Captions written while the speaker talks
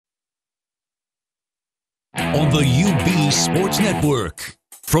On the UB Sports Network,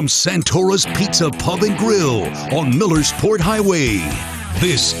 from Santora's Pizza Pub and Grill on Millersport Highway,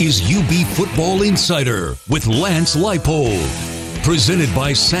 this is UB Football Insider with Lance Leipold. Presented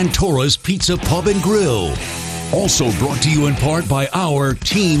by Santora's Pizza Pub and Grill. Also brought to you in part by our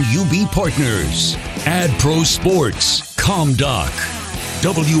Team UB partners, AdPro Sports, ComDoc,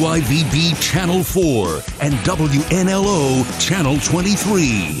 WIVB Channel 4, and WNLO Channel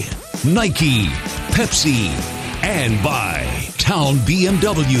 23, Nike, Pepsi, and by Town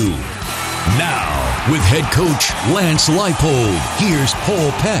BMW. Now, with head coach Lance Leipold, here's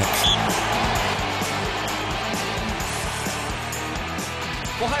Paul Peck.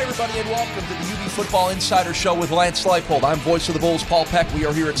 Well, hi, everybody, and welcome to the UB Football Insider Show with Lance Leipold. I'm voice of the Bulls, Paul Peck. We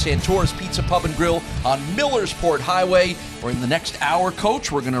are here at Santora's Pizza Pub and Grill on Millersport Highway. We're in the next hour,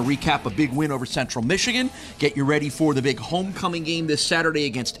 Coach. We're going to recap a big win over Central Michigan, get you ready for the big homecoming game this Saturday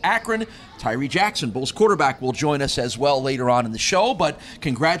against Akron. Tyree Jackson, Bulls quarterback, will join us as well later on in the show, but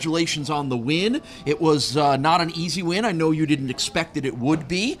congratulations on the win. It was not an easy win. I know you didn't expect it would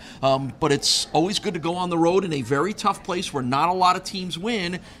be, but it's always good to go on the road in a very tough place where not a lot of teams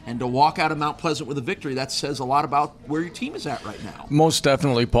win, and to walk out of Mount Pleasant with a victory, that says a lot about where your team is at right now. Most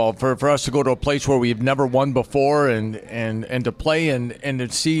definitely, Paul. For us to go to a place where we've never won before and to play and to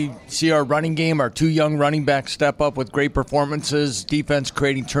see our running game, our two young running backs step up with great performances, defense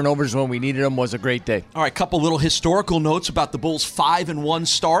creating turnovers when we needed them, was a great day. All right, couple little historical notes about the Bulls' 5-1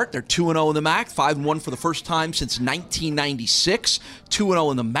 start. They're 2-0 in the MAC, 5-1 for the first time since 1996,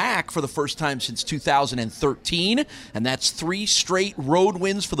 2-0 in the MAC for the first time since 2013, and that's 3 straight road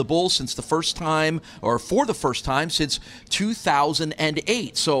wins for the Bulls for the first time since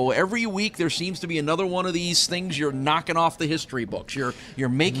 2008. So every week there seems to be another one of these things you're knocking off the history books. You're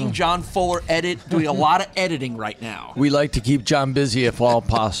making John Fuller doing a lot of editing right now. We like to keep John busy if all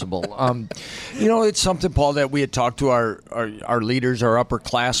possible. It's something, Paul, that we had talked to our leaders, our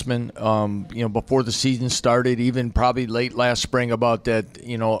upperclassmen, before the season started, even probably late last spring, about that,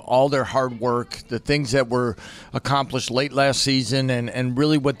 all their hard work, the things that were accomplished late last season, and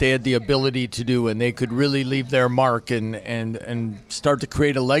really what they had the ability to do, and they could really leave their mark and start to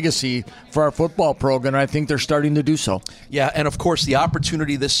create a legacy for our football program. I think they're starting to do so. Yeah, and of course the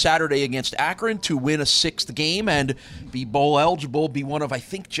opportunity this Saturday against Akron to win a 6th game and be bowl eligible, be one of, I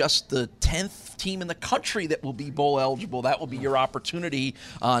think, just the 10th team in the country that will be bowl eligible. That will be your opportunity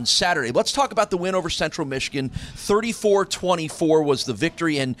on Saturday. Let's talk about the win over Central Michigan. 34-24 was the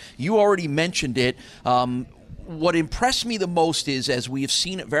victory, and you already mentioned it. What impressed me the most is, as we have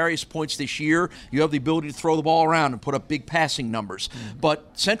seen at various points this year, you have the ability to throw the ball around and put up big passing numbers. But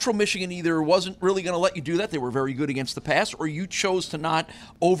Central Michigan either wasn't really going to let you do that, they were very good against the pass, or you chose to not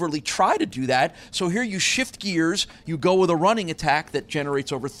overly try to do that. So here you shift gears, you go with a running attack that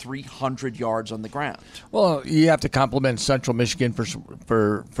generates over 300 yards on the ground. Well, you have to compliment Central Michigan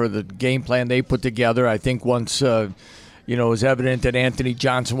for the game plan they put together. I think once it was evident that Anthony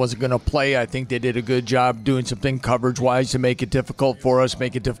Johnson wasn't going to play, I think they did a good job doing something coverage-wise to make it difficult for us,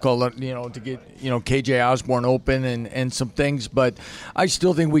 make it difficult, to get, KJ Osborne open and some things. But I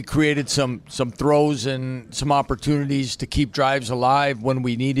still think we created some throws and some opportunities to keep drives alive when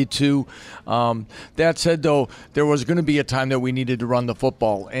we needed to. That said, though, there was going to be a time that we needed to run the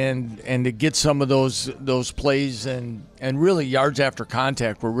football and to get some of those plays and really yards after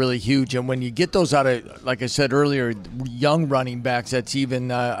contact were really huge. And when you get those out of, like I said earlier, young running backs, that's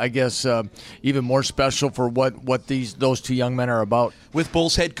even, even more special for what those two young men are about. With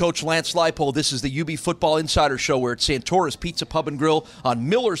Bulls head coach Lance Leipold, this is the UB Football Insider Show. We're at Santora's Pizza Pub and Grill on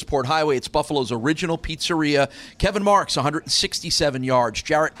Millersport Highway. It's Buffalo's original pizzeria. Kevin Marks, 167 yards.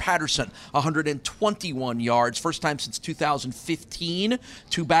 Jarrett Patterson, 121 yards. First time since 2015.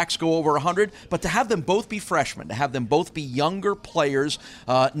 2 backs go over 100. But to have them both be freshmen, to have them both be younger players,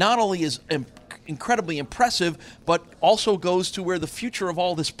 not only is incredibly impressive, but also goes to where the future of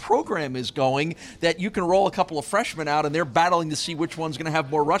all this program is going, that you can roll a couple of freshmen out and they're battling to see which one's going to have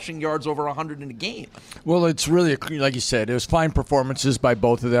more rushing yards over 100 in a game. Well, it's really, like you said, it was fine performances by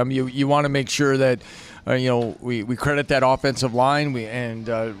both of them. You want to make sure that we credit that offensive line, and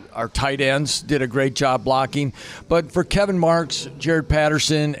our tight ends did a great job blocking. But for Kevin Marks, Jared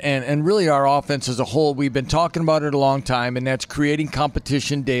Patterson, and really our offense as a whole, we've been talking about it a long time, and that's creating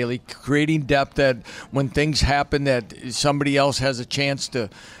competition daily, creating depth that when things happen that somebody else has a chance to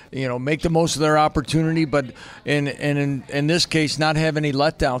make the most of their opportunity, but in this case, not have any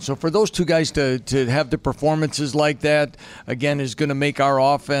letdown. So for those two guys to have the performances like that, again, is going to make our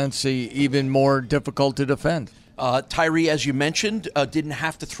offense even more difficult to defend. Tyree, as you mentioned, didn't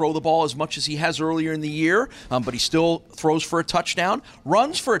have to throw the ball as much as he has earlier in the year, but he still throws for a touchdown,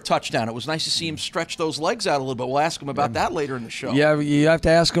 runs for a touchdown. It was nice to see him stretch those legs out a little bit. We'll ask him about that later in the show. Yeah, you have to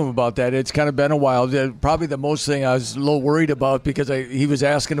ask him about that. It's kind of been a while. Probably the most thing I was a little worried about because he was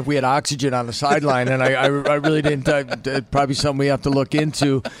asking if we had oxygen on the sideline, and I really didn't. Probably something we have to look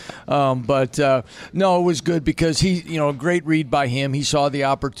into. But no, it was good because a great read by him. He saw the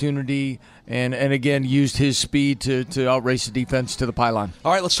opportunity. And again, used his speed to outrace the defense to the pylon.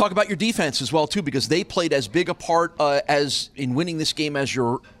 All right, let's talk about your defense as well, too, because they played as big a part as in winning this game as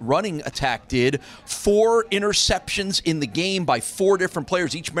your running attack did. 4 interceptions in the game by 4 different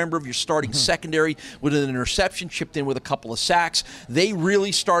players, each member of your starting secondary with an interception, chipped in with a couple of sacks. They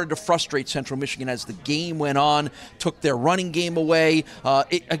really started to frustrate Central Michigan as the game went on, took their running game away.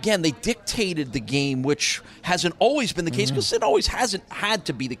 Again, they dictated the game, which hasn't always been the case because it always hasn't had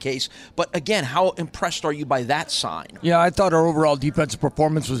to be the case. But again, how impressed are you by that sign? Yeah, I thought our overall defensive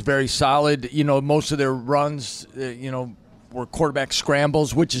performance was very solid. Most of their runs, were quarterback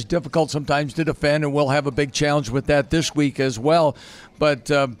scrambles, which is difficult sometimes to defend, and we'll have a big challenge with that this week as well. But,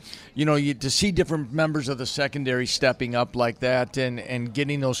 to see different members of the secondary stepping up like that and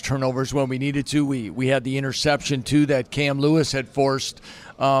getting those turnovers when we needed to. We had the interception, too, that Cam Lewis had forced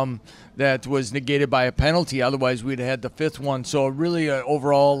that was negated by a penalty. Otherwise, we'd have had the 5th one. So really,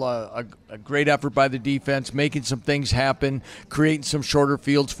 overall, a great effort by the defense, making some things happen, creating some shorter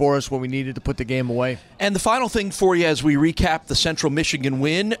fields for us when we needed to put the game away. And the final thing for you as we recap the Central Michigan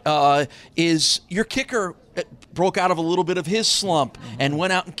win is your kicker broke out of a little bit of his slump and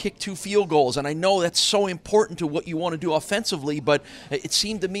went out and kicked 2 field goals. And I know that's so important to what you want to do offensively, but it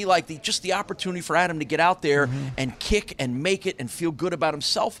seemed to me like the opportunity for Adam to get out there and kick and make it and feel good about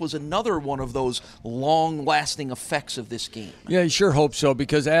himself was another one of those long-lasting effects of this game. Yeah, you sure hope so,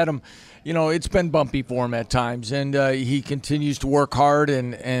 because Adam, it's been bumpy for him at times, and he continues to work hard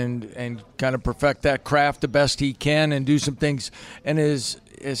and kind of perfect that craft the best he can and do some things. And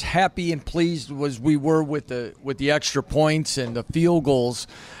as happy and pleased as we were with the extra points and the field goals,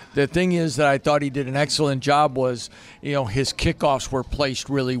 the thing is that I thought he did an excellent job was, his kickoffs were placed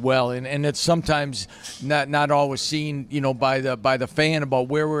really well, and it's sometimes not always seen, by the fan about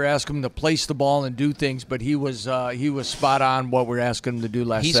where we're asking him to place the ball and do things, but he was spot on what we're asking him to do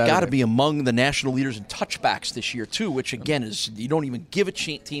last Saturday. He's got to be among the national leaders in touchbacks this year too, which again is you don't even give a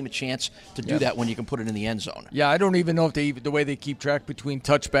team a chance to do that when you can put it in the end zone. Yeah, I don't even know if the way they keep track between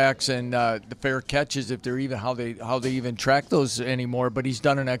touchbacks and the fair catches, if they're even how they even track those anymore. But he's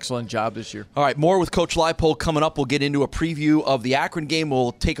done an excellent job this year. All right, more with Coach Leipold coming up. We'll get into a preview of the Akron game.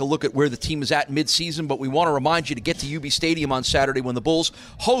 We'll take a look at where the team is at midseason, but we want to remind you to get to UB Stadium on Saturday when the Bulls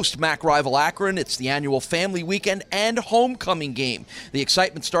host MAC rival Akron. It's the annual family weekend and homecoming game. The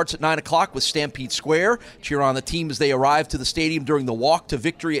excitement starts at 9 o'clock with Stampede Square. Cheer on the team as they arrive to the stadium during the walk to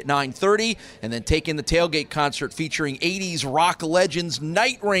victory at 9:30, and then take in the tailgate concert featuring 80s rock legends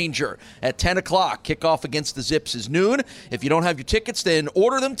Night Ranger at 10 o'clock. Kickoff against the Zips is noon. If you don't have your tickets, then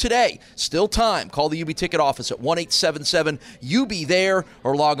order them today. Still time. Call the UB ticket office at 1-877-UB there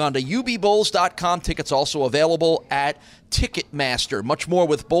or log on to ubbulls.com. Tickets also available at Ticketmaster. Much more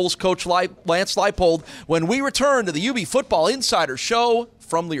with Bulls coach Lance Leipold when we return to the UB Football Insider Show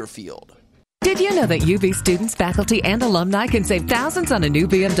from Learfield. Did you know that UB students, faculty, and alumni can save thousands on a new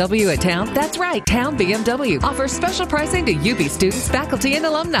BMW at Town? That's right, Town BMW offers special pricing to UB students, faculty, and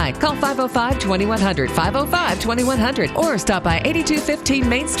alumni. Call 505-2100, 505-2100, or stop by 8215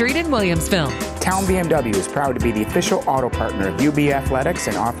 Main Street in Williamsville. Town BMW is proud to be the official auto partner of UB Athletics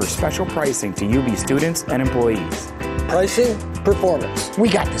and offers special pricing to UB students and employees. Pricing, performance. We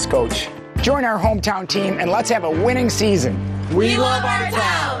got this, Coach. Join our hometown team and let's have a winning season. We love our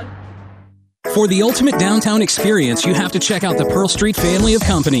town. For the ultimate downtown experience, you have to check out the Pearl Street family of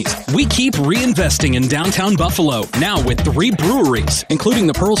companies. We keep reinvesting in downtown Buffalo, now with 3 breweries, including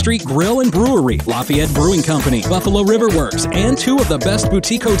the Pearl Street Grill and Brewery, Lafayette Brewing Company, Buffalo River Works, and 2 of the best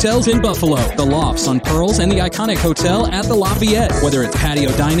boutique hotels in Buffalo, the Lofts on Pearls and the iconic hotel at the Lafayette. Whether it's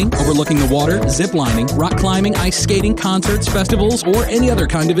patio dining, overlooking the water, zip lining, rock climbing, ice skating, concerts, festivals, or any other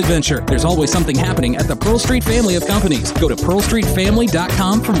kind of adventure, there's always something happening at the Pearl Street family of companies. Go to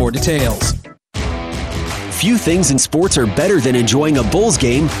pearlstreetfamily.com for more details. Few things in sports are better than enjoying a Bulls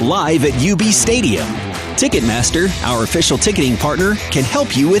game live at UB Stadium. Ticketmaster, our official ticketing partner, can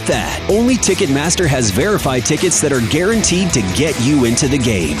help you with that. Only Ticketmaster has verified tickets that are guaranteed to get you into the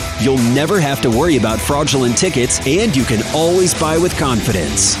game. You'll never have to worry about fraudulent tickets, and you can always buy with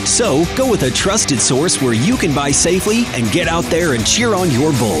confidence. So, go with a trusted source where you can buy safely and get out there and cheer on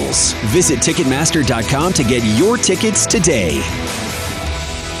your Bulls. Visit Ticketmaster.com to get your tickets today.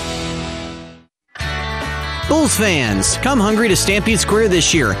 Bulls fans, come hungry to Stampede Square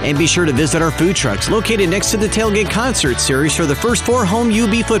this year and be sure to visit our food trucks located next to the Tailgate Concert Series for the first 4 home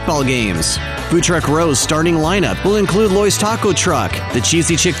UB football games. Food Truck Row's starting lineup will include Loy's Taco Truck, the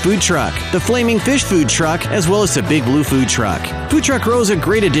Cheesy Chick Food Truck, the Flaming Fish Food Truck, as well as the Big Blue Food Truck. Food Truck Row is a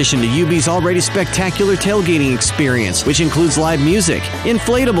great addition to UB's already spectacular tailgating experience, which includes live music,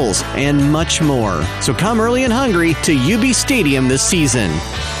 inflatables, and much more. So come early and hungry to UB Stadium this season.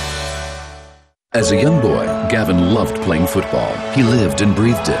 As a young boy, Gavin loved playing football. He lived and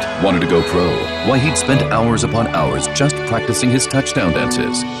breathed it, wanted to go pro. Why, he'd spend hours upon hours just practicing his touchdown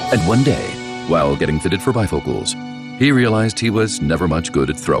dances. And one day, while getting fitted for bifocals, he realized he was never much good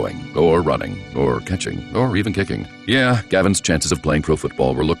at throwing, or running, or catching, or even kicking. Yeah, Gavin's chances of playing pro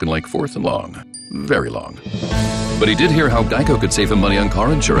football were looking like 4th and long. Very long. But he did hear how Geico could save him money on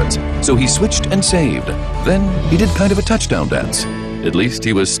car insurance, so he switched and saved. Then he did kind of a touchdown dance. At least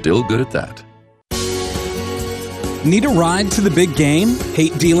he was still good at that. Need a ride to the big game?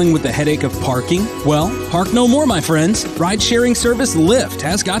 Hate dealing with the headache of parking? Well, park no more, my friends. Ride-sharing service Lyft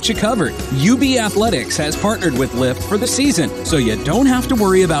has got you covered. UB Athletics has partnered with Lyft for the season, so you don't have to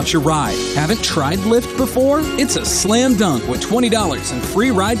worry about your ride. Haven't tried Lyft before? It's a slam dunk with $20 in free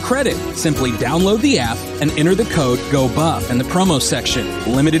ride credit. Simply download the app and enter the code GOBUFF in the promo section.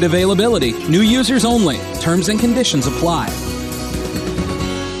 Limited availability. New users only. Terms and conditions apply.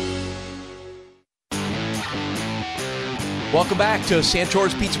 Welcome back to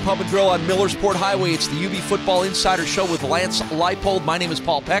Santora's Pizza Pub and Grill on Millersport Highway. It's the UB Football Insider Show with Lance Leipold. My name is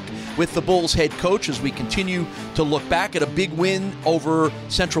Paul Peck with the Bulls head coach as we continue to look back at a big win over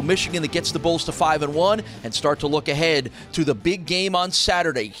Central Michigan that gets the Bulls to 5-1 and start to look ahead to the big game on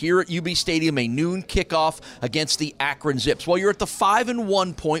Saturday here at UB Stadium, a noon kickoff against the Akron Zips. Well, you're at the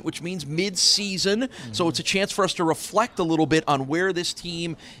 5-1 point, which means mid-season, so it's a chance for us to reflect a little bit on where this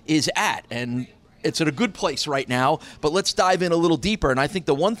team is at. And it's at a good place right now, but let's dive in a little deeper. And I think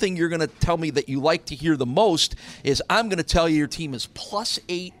the one thing you're going to tell me that you like to hear the most is I'm going to tell you your team is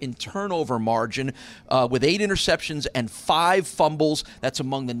 +8 in turnover margin with 8 interceptions and 5 fumbles. That's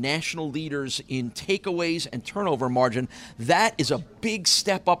among the national leaders in takeaways and turnover margin. That is a big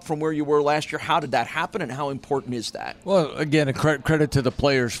step up from where you were last year. How did that happen, and how important is that? Well, again, a credit to the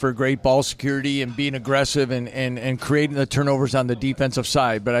players for great ball security and being aggressive and creating the turnovers on the defensive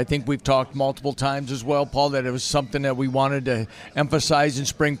side. But I think we've talked multiple times as well, Paul, that it was something that we wanted to emphasize in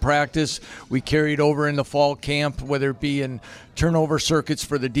spring practice. We carried over in the fall camp, whether it be in turnover circuits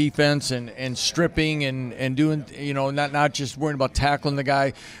for the defense and stripping and doing, not just worrying about tackling the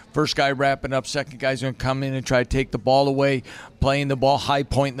guy. First guy wrapping up, second guy's going to come in and try to take the ball away, playing the ball, high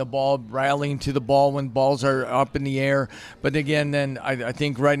pointing the ball, rallying to the ball when balls are up in the air. But again, then I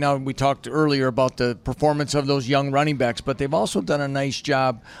think right now we talked earlier about the performance of those young running backs, but they've also done a nice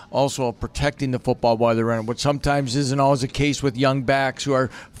job also of protecting the football while they're running, which sometimes isn't always the case with young backs who are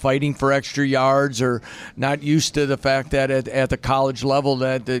fighting for extra yards or not used to the fact that at the college level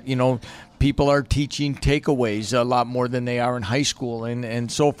that people are teaching takeaways a lot more than they are in high school.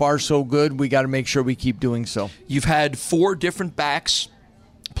 And so far, so good. We got to make sure we keep doing so. You've had 4 different backs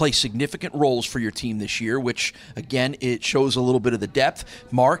play significant roles for your team this year, which, again, it shows a little bit of the depth.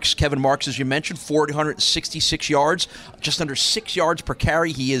 Kevin Marks, as you mentioned, 466 yards, just under 6 yards per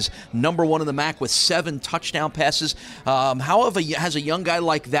carry. He is number 1 in the MAC with 7 touchdown passes. However, has a young guy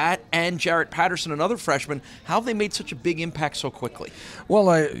like that and Jarrett Patterson, another freshman, how have they made such a big impact so quickly?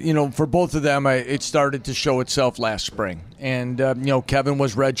 Well, for both of them, it started to show itself last spring. And, Kevin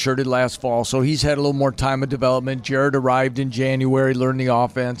was redshirted last fall, so he's had a little more time of development. Jared arrived in January, learned the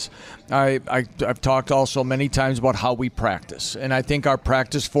offense. I've talked also many times about how we practice, and I think our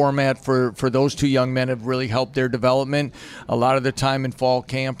practice format for those 2 young men have really helped their development. A lot of the time in fall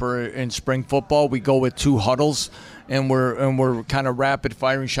camp or in spring football, we go with 2 huddles, and we're kind of rapid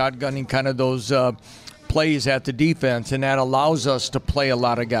firing, shotgunning kind of those plays at the defense, and that allows us to play a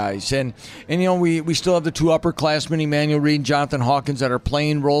lot of guys. And we still have the 2 upperclassmen, Emmanuel Reed and Jonathan Hawkins, that are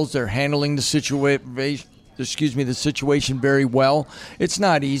playing roles. They're handling the situation very well. It's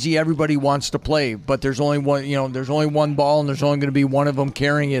not easy. Everybody wants to play, but there's only one ball, and there's only going to be one of them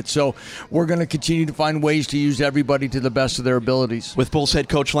carrying it. So we're going to continue to find ways to use everybody to the best of their abilities. With Bulls head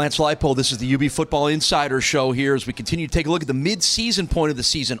coach Lance Leipold, this is the UB Football Insider Show here as we continue to take a look at the mid-season point of the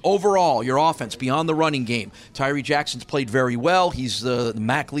season. Overall, your offense beyond the running game. Tyree Jackson's played very well. He's the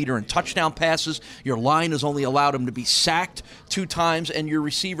MAC leader in touchdown passes. Your line has only allowed him to be sacked 2 times, and your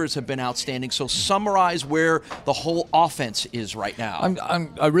receivers have been outstanding. So summarize where where the whole offense is right now?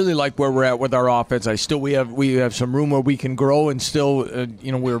 I really like where we're at with our offense. We have some room where we can grow, and still,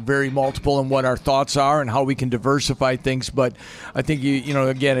 we're very multiple in what our thoughts are and how we can diversify things. But I think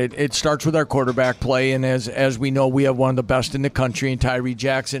again, it starts with our quarterback play, and as we know, we have one of the best in the country in Tyree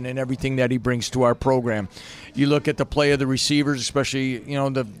Jackson and everything that he brings to our program. You look at the play of the receivers, especially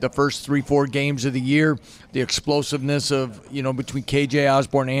the first 3-4 games of the year, the explosiveness of between KJ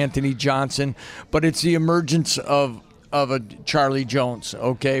Osborne, Anthony Johnson, but it's the emergence of a Charlie Jones,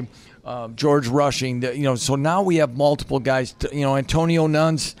 okay, George Rushing, so now we have multiple guys. Antonio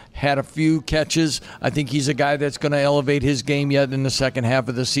Nunn's had a few catches. I think he's a guy that's going to elevate his game yet in the second half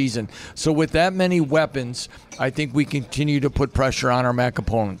of the season. So with that many weapons, I think we continue to put pressure on our MAC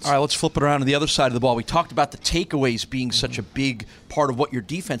opponents. All right, let's flip it around to the other side of the ball. We talked about the takeaways being such a big part of what your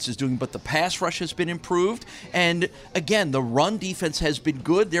defense is doing, but the pass rush has been improved. And again, the run defense has been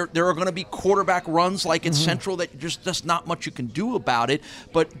good. There are going to be quarterback runs like at Central that just not much you can do about it.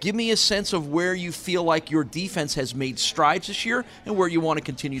 But give me a sense of where you feel like your defense has made strides this year and where you want to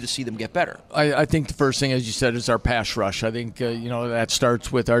continue to see them get better. I think the first thing, as you said, is our pass rush. I think that starts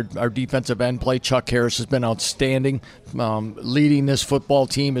with our defensive end play. Chuck Harris has been outstanding, leading this football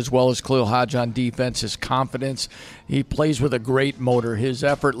team, as well as Khalil Hodge on defense. His confidence, he plays with a great motor. His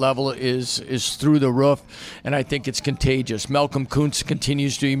effort level is through the roof, and I think it's contagious. Malcolm Kuntz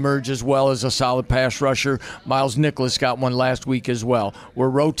continues to emerge as well as a solid pass rusher. Miles Nicholas got one last week as well. We're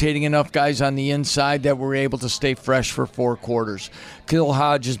rotating enough guys on the inside that we're able to stay fresh for 4 quarters. Khalil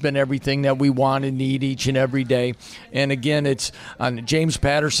Hodge has been everything that we want and need each and every day. And again, it's James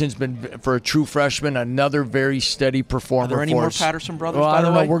Patterson's been, for a true freshman, another very steady performer. Are there any more Patterson brothers? Well, I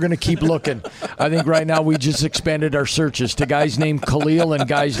don't know. We're going to keep looking. I think right now we just expanded our searches to guys named Khalil and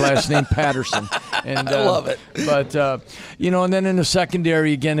guys last name Patterson. And I love it. But and then in the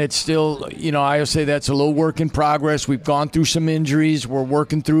secondary, again, it's still, I would say that's a little work in progress. We've gone through some injuries. We're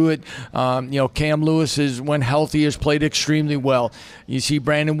working through it. Cam Lewis when healthy, has played extremely well. You see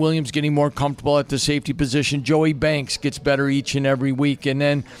Brandon Williams getting more comfortable at the safety position. Joey Banks gets better each and every week. And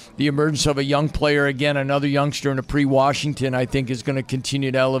then the emergence of a young player, again, another youngster in a pre-Washington, I think is going to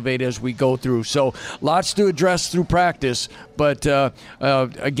continue to elevate as we go through. So lots to address through practice. But,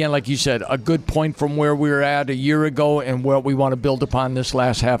 again, like you said, a good point from where we were at a year ago and what we want to build upon this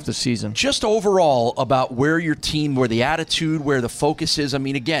last half of the season. Just overall about where your team, where the attitude, where the focus is. I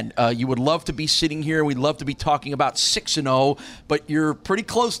mean, again, you would love to be sitting here. We'd love to be talking about 6-0, but you're pretty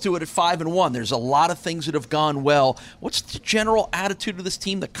close to it at 5-1. There's a lot of things that have gone well. What's the general attitude of this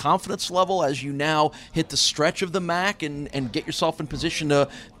team, the confidence level as you now hit the stretch of the MAC and get yourself in position to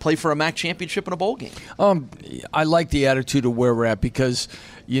play for a MAC championship and a bowl game? I like the attitude of where we're at because,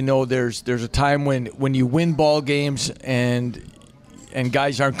 there's a time when you win ball games and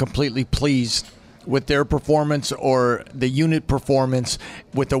guys aren't completely pleased with their performance or the unit performance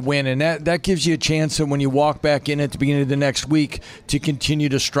with a win. And that gives you a chance that when you walk back in at the beginning of the next week to continue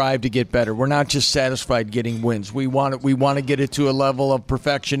to strive to get better. We're not just satisfied getting wins. We want to get it to a level of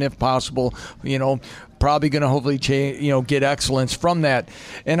perfection if possible, probably going to hopefully get excellence from that.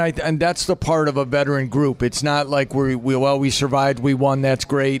 And that's the part of a veteran group. It's not like we survived, we won, that's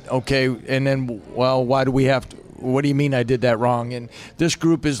great, okay, and then, well, why do we have to? What do you mean I did that wrong? And this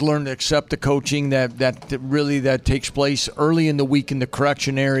group has learned to accept the coaching that takes place early in the week in the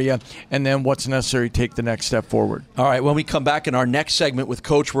correction area, and then what's necessary to take the next step forward. All right, when we come back in our next segment with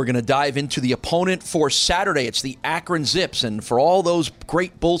Coach, we're going to dive into the opponent for Saturday. It's the Akron Zips, and for all those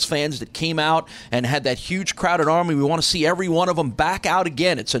great Bulls fans that came out and had that huge crowded army, we want to see every one of them back out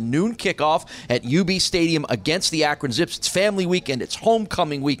again. It's a noon kickoff at UB Stadium against the Akron Zips. It's family weekend. It's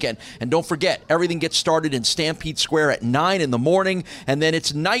homecoming weekend. And don't forget, everything gets started in Stampede Square at 9 in the morning, and then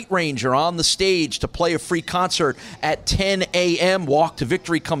it's Night Ranger on the stage to play a free concert at 10 a.m. Walk to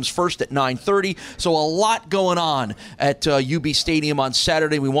Victory comes first at 9:30. So a lot going on at UB Stadium on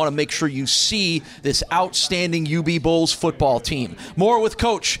Saturday. We want to make sure you see this outstanding UB Bulls football team. More with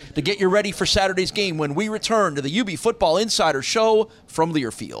Coach to get you ready for Saturday's game when we return to the UB Football Insider Show from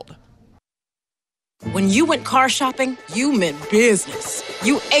Learfield. When you went car shopping, you meant business.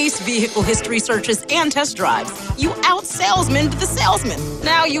 You aced vehicle history searches and test drives. You out-salesmaned the salesman.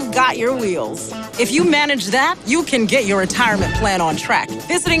 Now you've got your wheels. If you manage that, you can get your retirement plan on track.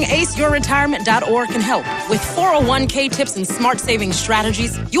 Visiting aceyourretirement.org can help. With 401k tips and smart savings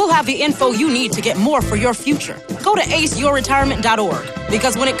strategies, you'll have the info you need to get more for your future. Go to aceyourretirement.org,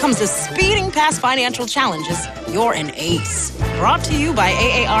 because when it comes to speeding past financial challenges, you're an ace. Brought to you by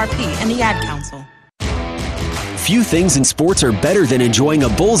AARP and the Ad Council. Few things in sports are better than enjoying a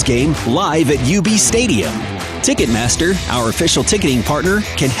Bulls game live at UB Stadium. Ticketmaster, our official ticketing partner,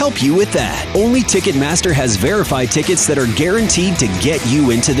 can help you with that. Only Ticketmaster has verified tickets that are guaranteed to get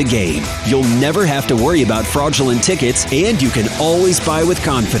you into the game. You'll never have to worry about fraudulent tickets, and you can always buy with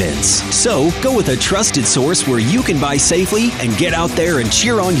confidence. So, go with a trusted source where you can buy safely and get out there and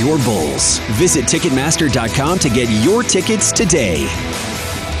cheer on your Bulls. Visit Ticketmaster.com to get your tickets today.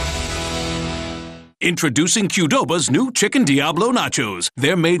 Introducing Qdoba's new Chicken Diablo Nachos.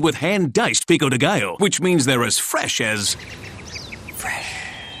 They're made with hand-diced pico de gallo, which means they're as fresh as... fresh.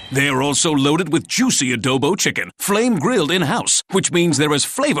 They're also loaded with juicy adobo chicken, flame-grilled in-house, which means they're as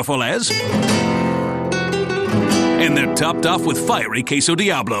flavorful as... and they're topped off with fiery queso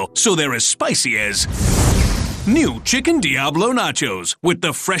Diablo, so they're as spicy as... New Chicken Diablo Nachos, with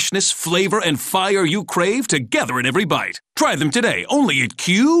the freshness, flavor, and fire you crave together in every bite. Try them today, only at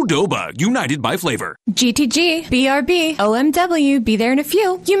Qdoba, united by flavor. GTG, BRB, OMW, be there in a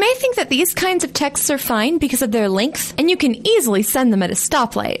few. You may think that these kinds of texts are fine because of their length, and you can easily send them at a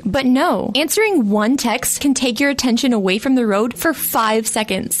stoplight. But no, answering one text can take your attention away from the road for 5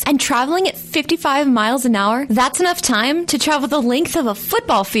 seconds. And traveling at 55 miles an hour, that's enough time to travel the length of a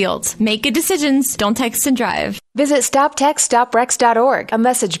football field. Make good decisions, don't text and drive. Visit StopTextStopWrecks.org, a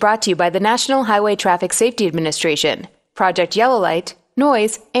message brought to you by the National Highway Traffic Safety Administration, Project Yellow Light,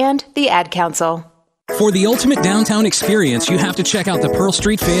 Noise, and the Ad Council. For the ultimate downtown experience, you have to check out the Pearl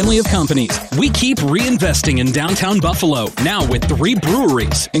Street family of companies. We keep reinvesting in downtown Buffalo, now with 3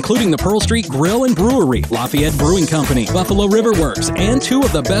 breweries, including the Pearl Street Grill and Brewery, Lafayette Brewing Company, Buffalo River Works, and 2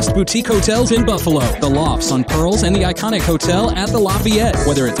 of the best boutique hotels in Buffalo, the Lofts on Pearls and the iconic hotel at the Lafayette.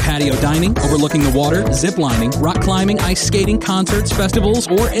 Whether it's patio dining, overlooking the water, zip lining, rock climbing, ice skating, concerts, festivals,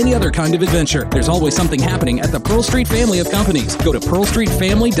 or any other kind of adventure, there's always something happening at the Pearl Street family of companies. Go to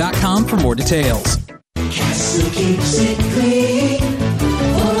pearlstreetfamily.com for more details. Castle keeps it clean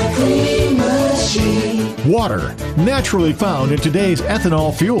for a clean machine. Water, naturally found in today's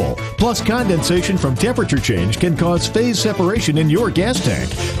ethanol fuel, plus condensation from temperature change can cause phase separation in your gas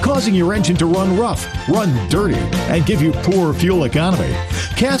tank, causing your engine to run rough, run dirty, and give you poor fuel economy.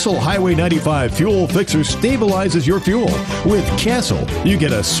 Castle Highway 95 Fuel Fixer stabilizes your fuel. With Castle, you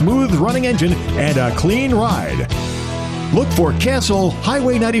get a smooth running engine and a clean ride. Look for Castle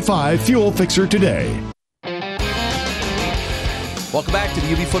Highway 95 Fuel Fixer today. Welcome back to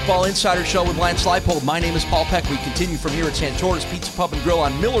the UB Football Insider Show with Lance Leipold. My name is Paul Peck. We continue from here at Santora's Pizza Pub and Grill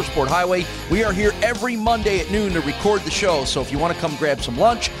on Millersport Highway. We are here every Monday at noon to record the show. So if you want to come grab some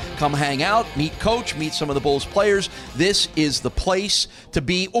lunch, come hang out, meet Coach, meet some of the Bulls players, this is the place to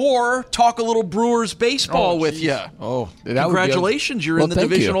be. Or talk a little Brewers baseball with you. Oh, congratulations! You're in the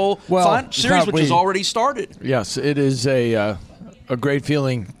divisional series, which has already started. Yes, it is a great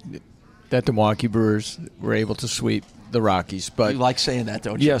feeling that the Milwaukee Brewers were able to sweep the Rockies. But you like saying that,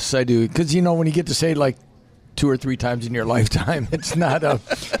 don't you? Yes, I do. Because, when you get to say it like 2 or 3 times in your lifetime, it's not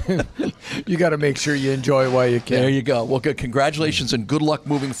you got to make sure you enjoy it while you can. There you go. Well, good. Congratulations and good luck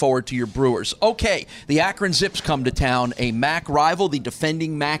moving forward to your Brewers. Okay, the Akron Zips come to town, a MAC rival, the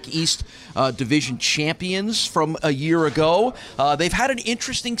defending MAC East Division champions from a year ago. They've had an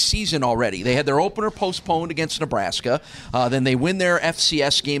interesting season already. They had their opener postponed against Nebraska. Then they win their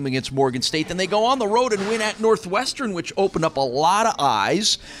FCS game against Morgan State. Then they go on the road and win at Northwestern, which opened up a lot of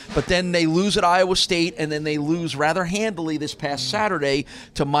eyes. But then they lose at Iowa State, and then they lose rather handily this past Saturday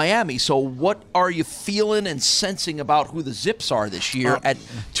to Miami. So what are you feeling and sensing about who the Zips are this year at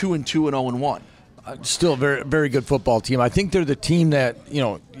 2-2 and 0-1? Still a very, very good football team. I think they're the team that,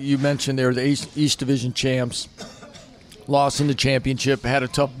 you mentioned they're the East Division champs, lost in the championship, had a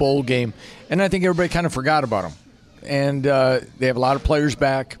tough bowl game, and I think everybody kind of forgot about them. And they have a lot of players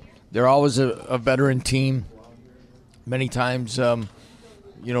back. They're always a veteran team. Many times,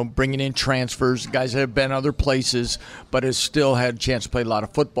 bringing in transfers, guys that have been other places, but has still had a chance to play a lot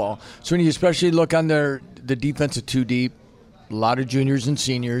of football. So when you especially look on the defensive 2 deep, a lot of juniors and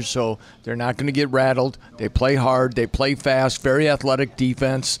seniors, so they're not going to get rattled. They play hard. They play fast. Very athletic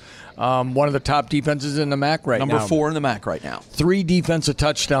defense. One of the top defenses in the MAC right now. Number 4 in the MAC right now. 3 defensive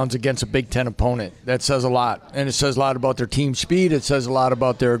touchdowns against a Big Ten opponent. That says a lot. And it says a lot about their team speed. It says a lot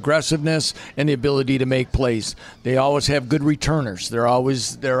about their aggressiveness and the ability to make plays. They always have good returners. They're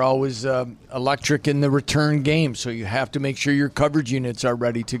always electric in the return game, so you have to make sure your coverage units are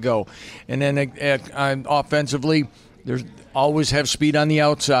ready to go. And then offensively, there's always have speed on the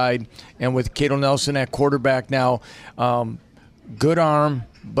outside, and with Cato Nelson at quarterback now, good arm,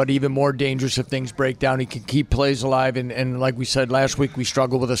 but even more dangerous if things break down. He can keep plays alive, and like we said last week, we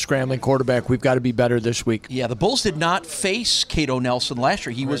struggled with a scrambling quarterback. We've got to be better this week. Yeah, the Bulls did not face Cato Nelson last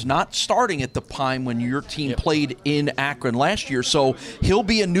year. He was not starting at the Pine when your team played in Akron last year, so he'll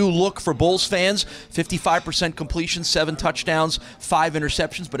be a new look for Bulls fans. 55% completion, 7 touchdowns, 5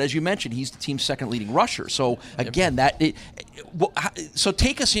 interceptions, but as you mentioned, he's the team's second leading rusher. So again, so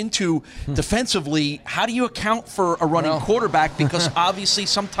take us into defensively, how do you account for a running quarterback? Because obviously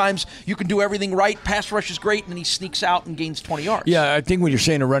sometimes you can do everything right, pass rush is great, and then he sneaks out and gains 20 yards. Yeah, I think when you're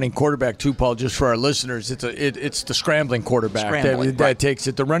saying a running quarterback too, Paul, just for our listeners, it's the scrambling quarterback that takes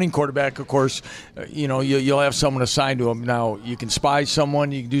it. The running quarterback, of course, you'll have someone assigned to him. Now, you can spy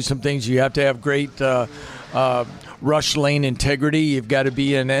someone, you can do some things. You have to have great rush lane integrity. You've got to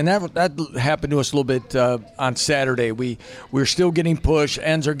be in, and that happened to us a little bit on Saturday. We're still getting pushed.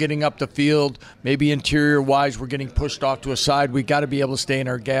 Ends are getting up the field. Maybe interior-wise, we're getting pushed off to a side. We got to be able to stay in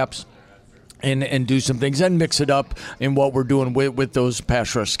our gaps and do some things and mix it up in what we're doing with those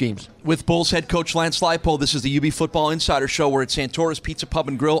pass rush schemes. With Bulls head coach Lance Leipold, this is the UB Football Insider Show. We're at Santora's Pizza Pub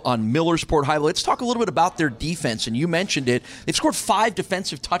and Grill on Millersport Highway. Let's talk a little bit about their defense, and you mentioned it. They've scored 5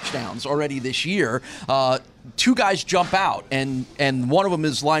 defensive touchdowns already this year. 2 guys jump out, and one of them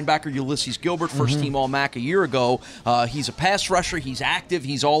is linebacker Ulysses Gilbert, first-team All-MAC a year ago. He's a pass rusher. He's active.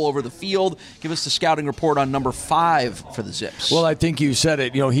 He's all over the field. Give us the scouting report on number 5 for the Zips. Well, I think you said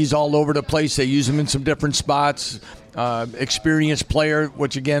it. He's all over the place. They use him in some different spots. Experienced player,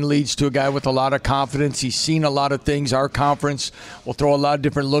 which again leads to a guy with a lot of confidence. He's seen a lot of things. Our conference will throw a lot of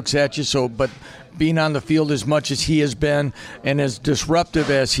different looks at you. But being on the field as much as he has been and as disruptive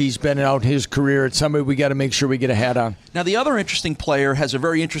as he's been out his career, it's somebody we got to make sure we get a hat on. Now, the other interesting player has a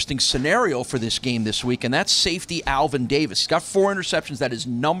very interesting scenario for this game this week, and that's safety Alvin Davis. He's got 4 interceptions. That is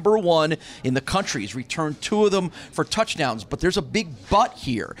number 1 in the country. He's returned 2 of them for touchdowns, but there's a big but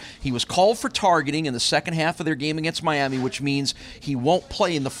here. He was called for targeting in the second half of their game against Miami, which means he won't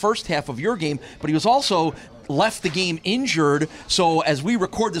play in the first half of your game, but he was also left the game injured. So as we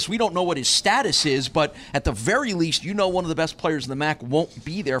record this, we don't know what his status is, but at the very least, one of the best players in the MAC won't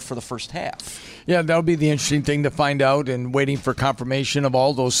be there for the first half. Yeah, that'll be the interesting thing to find out, and waiting for confirmation of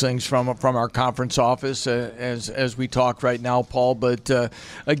all those things from our conference office as we talk right now, Paul. But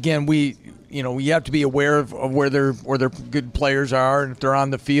again, we have to be aware of where their good players are and if they're on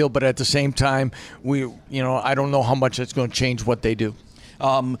the field. But at the same time, I don't know how much it's going to change what they do.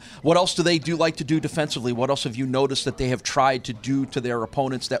 What else do they like to do defensively? What else have you noticed that they have tried to do to their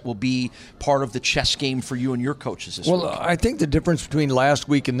opponents that will be part of the chess game for you and your coaches this week? Well, I think the difference between last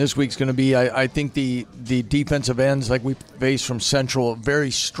week and this week is going to be, I think the defensive ends like we faced from Central,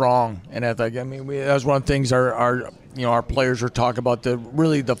 very strong. And that was one of the things our players are talking about,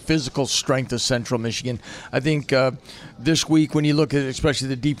 the physical strength of Central Michigan. I think this week, when you look at especially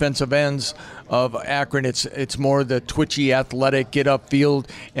the defensive ends of Akron, it's more the twitchy, athletic, get upfield,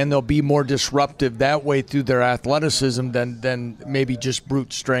 and they'll be more disruptive that way through their athleticism than maybe just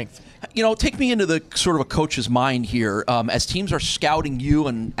brute strength. Take me into the sort of a coach's mind here. As teams are scouting you,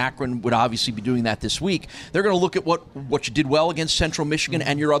 and Akron would obviously be doing that this week, they're going to look at what you did well against Central Michigan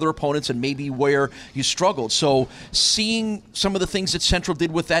and your other opponents and maybe where you struggled. So seeing some of the things that Central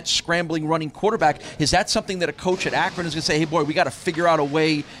did with that scrambling running quarterback, is that something that a coach at Akron is going to say, hey, boy, we got to figure out a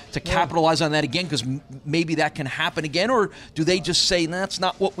way to capitalize on that again because maybe that can happen again? Or do they just say, that's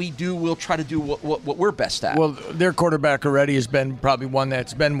not what we do, we'll try to do what we're best at? Well, their quarterback already has been probably one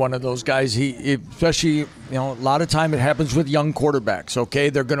that's been one of those guys. He especially, a lot of time it happens with young quarterbacks, okay?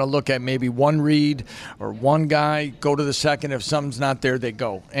 They're going to look at maybe one read or one guy, go to the second. If something's not there, they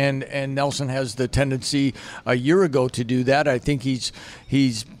go. And Nelson has the tendency a year ago to do that. I think he's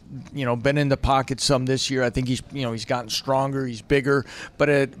been in the pocket some this year. I think he's gotten stronger, he's bigger,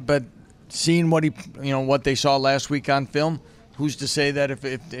 but seeing what they saw last week on film, who's to say that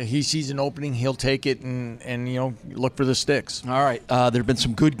if he sees an opening, he'll take it and look for the sticks. All right. There have been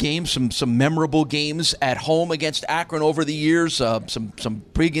some good games, some memorable games at home against Akron over the years, some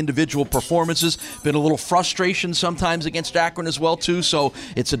big individual performances. Been a little frustration sometimes against Akron as well, too. So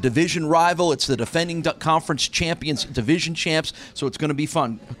it's a division rival. It's the defending conference champions, division champs. So it's going to be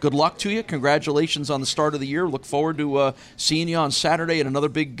fun. Good luck to you. Congratulations on the start of the year. Look forward to seeing you on Saturday at another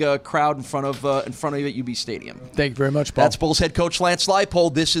big crowd in front of you at UB Stadium. Thank you very much, Paul. That's Bulls head coach Lance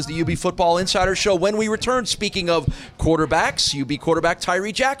Leipold. This is the UB Football Insider Show. When we return, speaking of quarterbacks, UB quarterback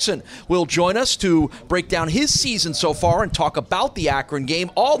Tyree Jackson will join us to break down his season so far and talk about the Akron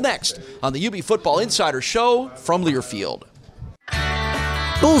game. All next on the UB Football Insider Show from Learfield.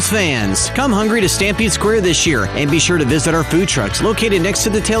 Bulls fans, come hungry to Stampede Square this year and be sure to visit our food trucks located next to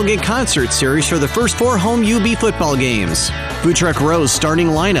the Tailgate Concert Series for the first 4 home UB football games. Food Truck Row's starting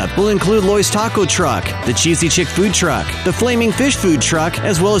lineup will include Loy's Taco Truck, the Cheesy Chick Food Truck, the Flaming Fish Food Truck,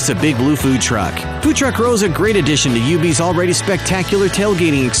 as well as the Big Blue Food Truck. Food Truck Row is a great addition to UB's already spectacular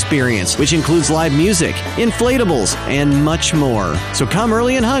tailgating experience, which includes live music, inflatables, and much more. So come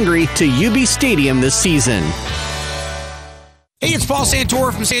early and hungry to UB Stadium this season. Hey, it's Paul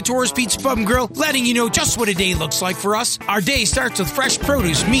Santora from Santora's Pizza Pub and Grill, letting you know just what a day looks like for us. Our day starts with fresh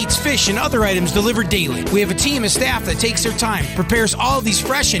produce, meats, fish, and other items delivered daily. We have a team of staff that takes their time, prepares all of these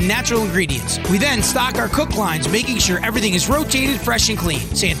fresh and natural ingredients. We then stock our cook lines, making sure everything is rotated, fresh, and clean.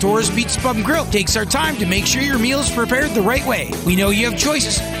 Santora's Pizza Pub and Grill takes our time to make sure your meal is prepared the right way. We know you have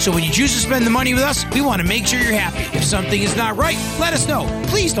choices, so when you choose to spend the money with us, we want to make sure you're happy. If something is not right, let us know.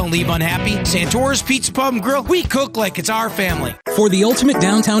 Please don't leave unhappy. Santora's Pizza Pub and Grill, we cook like it's our family. For the ultimate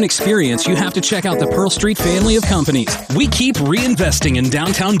downtown experience, you have to check out the Pearl Street family of companies. We keep reinvesting in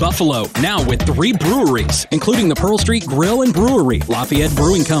downtown Buffalo, now with 3 breweries, including the Pearl Street Grill and Brewery, Lafayette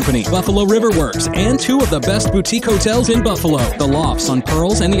Brewing Company, Buffalo River Works, and 2 of the best boutique hotels in Buffalo, the Lofts on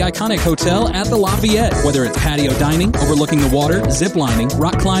Pearls and the iconic hotel at the Lafayette. Whether it's patio dining, overlooking the water, zip lining,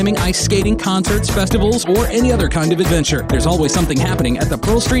 rock climbing, ice skating, concerts, festivals, or any other kind of adventure, there's always something happening at the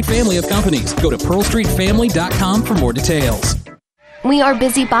Pearl Street family of companies. Go to pearlstreetfamily.com for more details. We are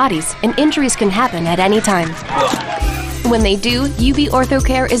busy bodies, and injuries can happen at any time. When they do, UB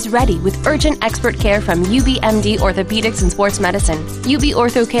OrthoCare is ready with urgent expert care from UBMD Orthopedics and Sports Medicine. UB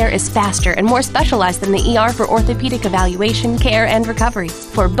OrthoCare is faster and more specialized than the ER for orthopedic evaluation, care, and recovery.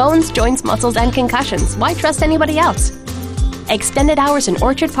 For bones, joints, muscles, and concussions, why trust anybody else? Extended hours in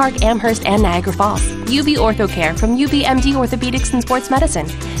Orchard Park, Amherst, and Niagara Falls. UB OrthoCare from UBMD Orthopedics and Sports Medicine,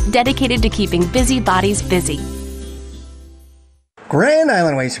 dedicated to keeping busy bodies busy. Grand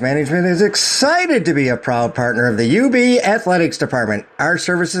Island Waste Management is excited to be a proud partner of the UB Athletics Department. Our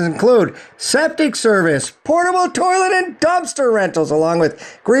services include septic service, portable toilet and dumpster rentals, along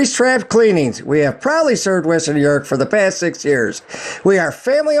with grease trap cleanings. We have proudly served Western New York for the past 6 years. We are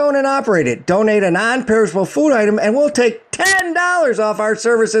family owned and operated. Donate a non-perishable food item and we'll take $10 off our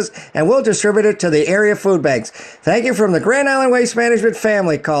services and we'll distribute it to the area food banks. Thank you from the Grand Island Waste Management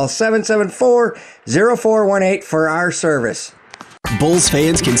family. Call 774-0418 for our service. Bulls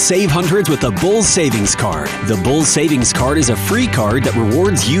fans can save hundreds with the Bulls Savings Card. The Bulls Savings Card is a free card that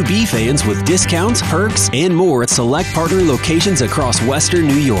rewards UB fans with discounts, perks, and more at select partner locations across Western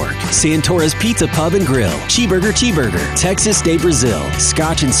New York. Santora's Pizza Pub and Grill, Cheeseburger, Texas de Brazil,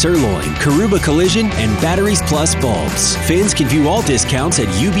 Scotch and Sirloin, Karuba Collision, and Batteries Plus Bulbs. Fans can view all discounts at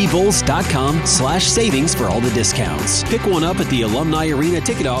ubbulls.com/savings for all the discounts. Pick one up at the Alumni Arena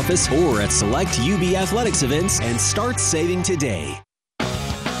ticket office or at select UB Athletics events and start saving today.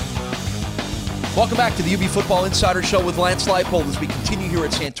 Welcome back to the UB Football Insider Show with Lance Leipold as we continue here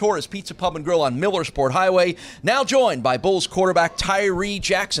at Santora's Pizza Pub and Grill on Millersport Highway. Now joined by Bulls quarterback Tyree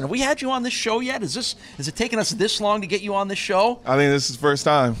Jackson. Have we had you on this show yet? Is it taking us this long to get you on this show? I think this is the first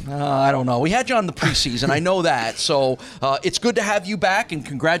time. I don't know. We had you on the preseason. I know that. So it's good to have you back, and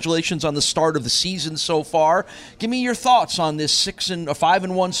congratulations on the start of the season so far. Give me your thoughts on this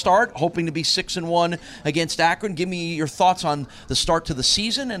 5-1 start, hoping to be 6-1 against Akron. Give me your thoughts on the start to the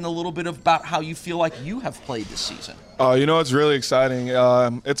season and a little bit about how you feel like you have played this season. It's really exciting.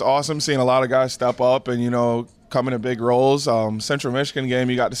 It's awesome seeing a lot of guys step up and, come into big roles. Central Michigan game,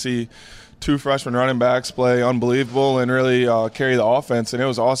 you got to see 2 freshman running backs play unbelievable and really carry the offense, and it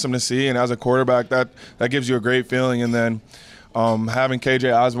was awesome to see. And as a quarterback, that gives you a great feeling. And then having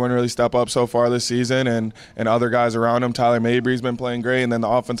KJ Osborne really step up so far this season and other guys around him. Tyler Mabry's been playing great, and then the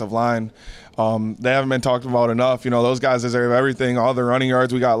offensive line. They haven't been talked about enough. Those guys deserve everything. All the running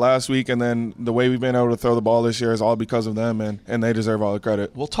yards we got last week, and then the way we've been able to throw the ball this year is all because of them, and they deserve all the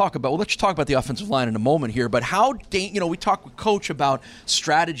credit. Let's talk about the offensive line in a moment here. But we talked with Coach about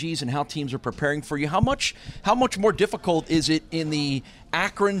strategies and how teams are preparing for you. How much more difficult is it in the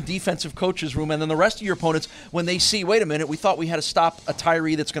Akron defensive coaches room and then the rest of your opponents when they see, wait a minute, we thought we had to stop a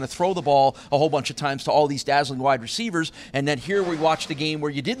Tyree that's going to throw the ball a whole bunch of times to all these dazzling wide receivers, and then here we watched a game where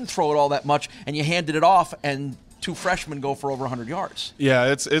you didn't throw it all that much and you handed it off and 2 freshmen go for over 100 yards. Yeah,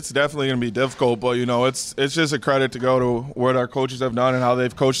 it's definitely going to be difficult, but it's just a credit to go to what our coaches have done and how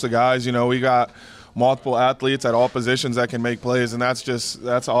they've coached the guys. We got multiple athletes at all positions that can make plays, and that's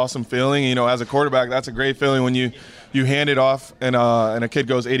an awesome feeling. As a quarterback, that's a great feeling when you hand it off and a kid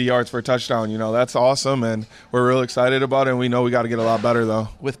goes 80 yards for a touchdown. That's awesome, and we're real excited about it, and we know we got to get a lot better, though.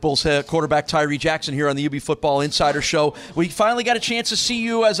 With Bulls quarterback Tyree Jackson here on the UB Football Insider Show, we finally got a chance to see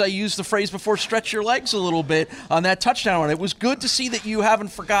you, as I used the phrase before, stretch your legs a little bit on that touchdown. It was good to see that you haven't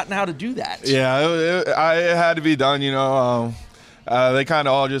forgotten how to do that. Yeah, it had to be done, they kind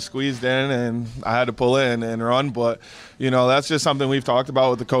of all just squeezed in, and I had to pull it and run. But, that's just something we've talked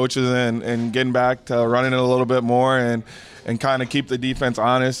about with the coaches and getting back to running it a little bit more and kind of keep the defense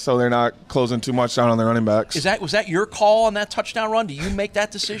honest so they're not closing too much down on the running backs. Was that your call on that touchdown run? Do you make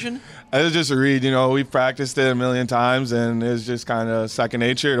that decision? It was just a read. We've practiced it a million times, and it's just kind of second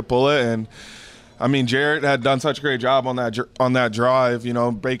nature to pull it. And, Jarrett had done such a great job on that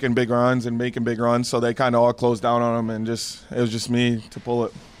drive, breaking big runs and making big runs, so they kind of all closed down on him, and it was just me to pull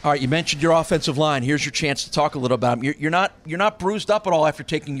it. All right, you mentioned your offensive line. Here's your chance to talk a little about them. You're not bruised up at all after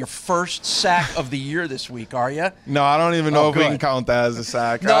taking your first sack of the year this week, are you? No, I don't even know if we can count that as a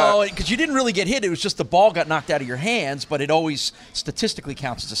sack. No, because you didn't really get hit. It was just the ball got knocked out of your hands, but it always statistically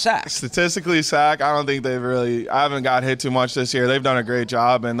counts as a sack. Statistically, sack, I don't think I haven't got hit too much this year. They've done a great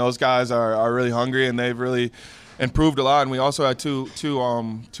job, and those guys are really hungry, and they've really improved a lot. And we also had two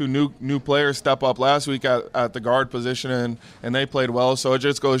new players step up last week at the guard position, and they played well. So it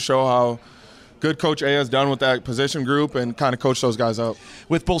just goes to show how good Coach A has done with that position group and kind of coach those guys up.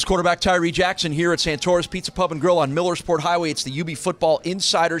 With Bulls quarterback Tyree Jackson here at Santora's Pizza Pub and Grill on Millersport Highway. It's the UB Football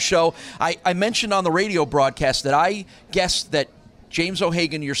Insider Show. I mentioned on the radio broadcast that I guessed that James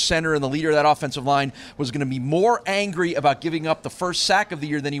O'Hagan, your center and the leader of that offensive line, was going to be more angry about giving up the first sack of the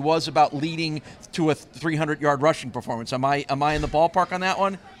year than he was about leading to a 300-yard rushing performance. Am I in the ballpark on that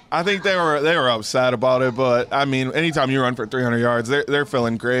one? I think they were upset about it, but anytime you run for 300 yards, they're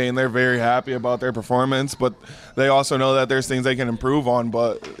feeling great and they're very happy about their performance. But they also know that there's things they can improve on.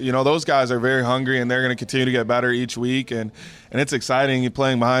 But those guys are very hungry and they're going to continue to get better each week. And it's exciting. You're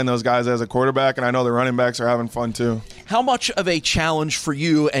playing behind those guys as a quarterback, and I know the running backs are having fun too. How much of a challenge for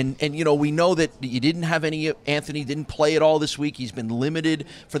you? And we know that you didn't have any. Anthony didn't play at all this week. He's been limited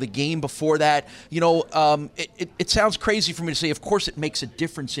for the game before that. It sounds crazy for me to say. Of course, it makes a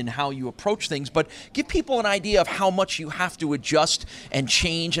difference in how you approach things, but give people an idea of how much you have to adjust and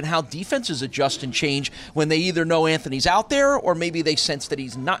change, and how defenses adjust and change when they either know Anthony's out there or maybe they sense that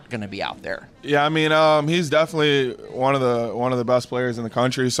he's not going to be out there. Yeah, he's definitely one of the best players in the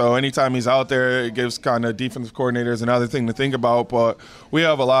country. So anytime he's out there, it gives kind of defensive coordinators another thing to think about. But we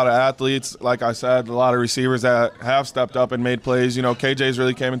have a lot of athletes, like I said, a lot of receivers that have stepped up and made plays. KJ's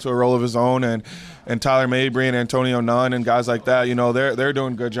really came into a role of his own, and Tyler Mabry and Antonio Nunn and guys like that, they're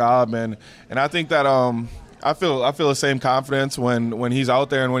doing a good job. And I think that I feel the same confidence when he's out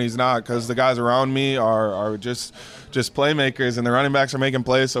there and when he's not, because the guys around me are just playmakers, and the running backs are making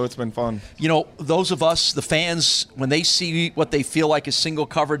plays, so it's been fun. Those of us, the fans, when they see what they feel like is single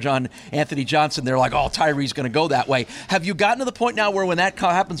coverage on Anthony Johnson, they're like, oh, Tyree's going to go that way. Have you gotten to the point now where when that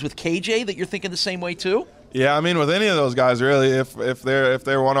happens with KJ that you're thinking the same way too? Yeah, with any of those guys, really, if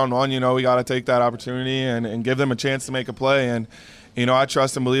they're one-on-one, we got to take that opportunity and give them a chance to make a play. And, I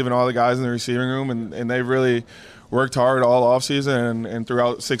trust and believe in all the guys in the receiving room, and they've really worked hard all offseason and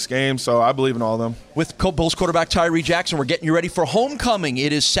throughout 6 games, so I believe in all of them. With Bulls quarterback Tyree Jackson, we're getting you ready for homecoming.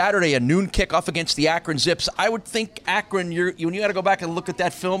 It is Saturday, a noon kickoff against the Akron Zips. I would think Akron, when you got to go back and look at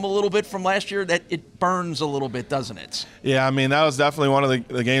that film a little bit from last year, that it burns a little bit, doesn't it? Yeah, that was definitely one of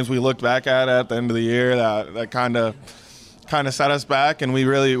the games we looked back at the end of the year that kind of set us back, and we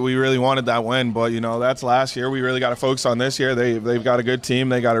really wanted that win. But that's last year. We really got to focus on this year. They've got a good team.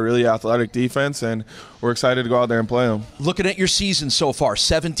 They got a really athletic defense, and we're excited to go out there and play them. Looking at your season so far,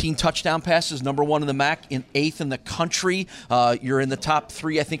 17 touchdown passes, number 1 in the MAC, 8th in the country. You're in the top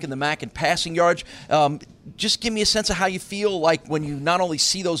 3, I think, in the MAC in passing yards. Just give me a sense of how you feel like when you not only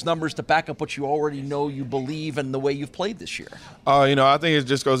see those numbers to back up what you already know you believe and the way you've played this year. I think it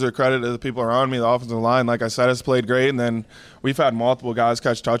just goes to credit to the people around me. The offensive line, like I said, has played great, and then we've had multiple guys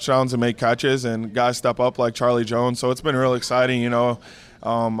catch touchdowns and make catches, and guys step up like Charlie Jones. So it's been real exciting.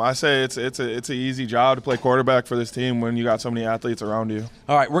 I say it's an easy job to play quarterback for this team when you got so many athletes around you.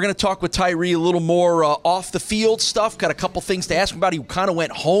 All right, we're going to talk with Tyree a little more off the field stuff. Got a couple things to ask him about. He kind of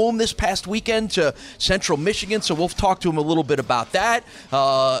went home this past weekend to Central Michigan, so we'll talk to him a little bit about that.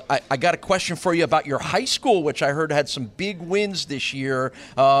 I got a question for you about your high school, which I heard had some big wins this year.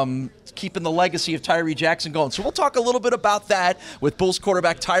 Keeping the legacy of Tyree Jackson going. So we'll talk a little bit about that with Bulls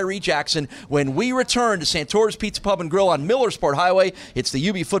quarterback Tyree Jackson when we return to Santora's Pizza Pub and Grill on Millersport Highway. It's the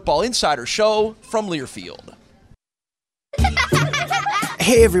UB Football Insider Show from Learfield.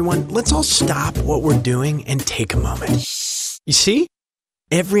 Hey everyone, let's all stop what we're doing and take a moment. You see?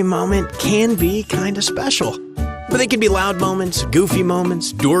 Every moment can be kind of special. But they can be loud moments, goofy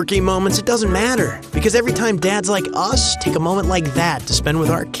moments, dorky moments, it doesn't matter. Because every time dads like us take a moment like that to spend with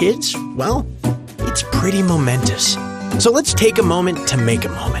our kids, well, it's pretty momentous. So let's take a moment to make a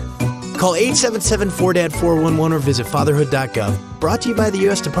moment. Call 877-4DAD-411 or visit fatherhood.gov. Brought to you by the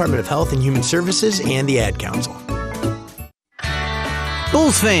U.S. Department of Health and Human Services and the Ad Council.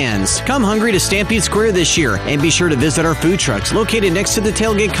 Bulls fans, come hungry to Stampede Square this year and be sure to visit our food trucks located next to the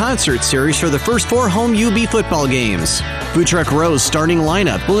Tailgate Concert Series for the first 4 home UB football games. Food Truck Row's starting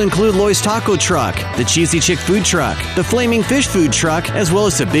lineup will include Loy's Taco Truck, the Cheesy Chick Food Truck, the Flaming Fish Food Truck, as well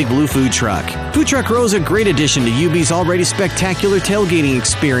as the Big Blue Food Truck. Food Truck Row is a great addition to UB's already spectacular tailgating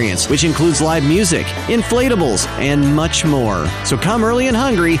experience, which includes live music, inflatables, and much more. So come early and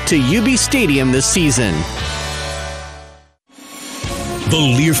hungry to UB Stadium this season. The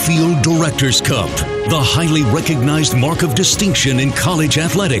Learfield Directors Cup, the highly recognized mark of distinction in college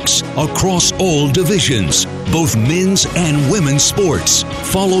athletics across all divisions, both men's and women's sports.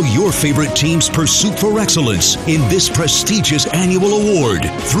 Follow your favorite team's pursuit for excellence in this prestigious annual award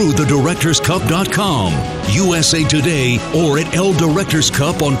through thedirectorscup.com, USA Today, or at L Directors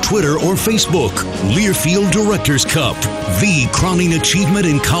Cup on Twitter or Facebook. Learfield Directors Cup, the crowning achievement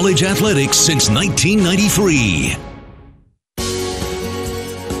in college athletics since 1993.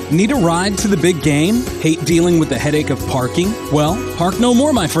 Need a ride to the big game? Hate dealing with the headache of parking? Well, park no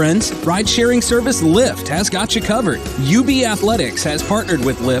more, my friends. Ride-sharing service Lyft has got you covered. UB Athletics has partnered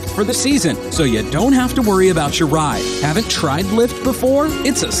with Lyft for the season, so you don't have to worry about your ride. Haven't tried Lyft before?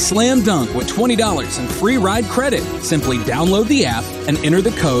 It's a slam dunk with $20 in free ride credit. Simply download the app and enter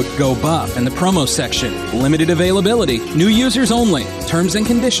the code GOBUFF in the promo section. Limited availability. New users only. Terms and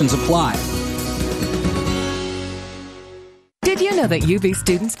conditions apply. Did you know that UB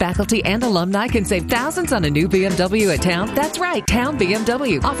students, faculty, and alumni can save thousands on a new BMW at Town? That's right, Town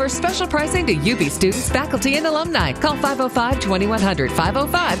BMW offers special pricing to UB students, faculty, and alumni. Call 505-2100,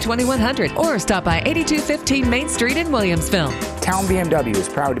 505-2100, or stop by 8215 Main Street in Williamsville. Town BMW is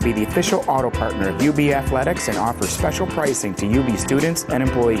proud to be the official auto partner of UB Athletics and offers special pricing to UB students and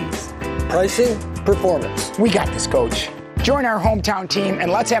employees. Pricing, performance. We got this, Coach. Join our hometown team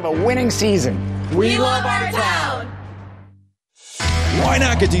and let's have a winning season. We love our town. Why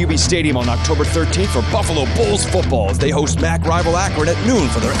not get to UB Stadium on October 13th for Buffalo Bulls football as they host MAC rival Akron at noon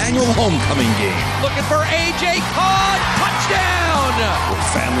for their annual homecoming game. Looking for A.J. Codd, touchdown! With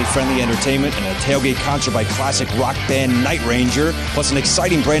family-friendly entertainment and a tailgate concert by classic rock band Night Ranger, plus an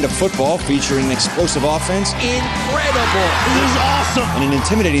exciting brand of football featuring an explosive offense. Incredible! This is awesome! And an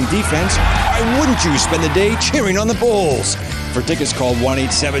intimidating defense. Why wouldn't you spend the day cheering on the Bulls? For tickets, call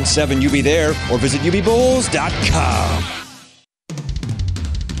 1-877-UB-THERE or visit ubulls.com.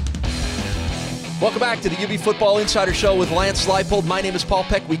 Welcome back to the UB Football Insider Show with Lance Leipold. My name is Paul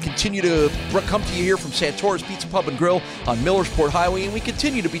Peck. We continue to come to you here from Santora's Pizza Pub and Grill on Millersport Highway, and we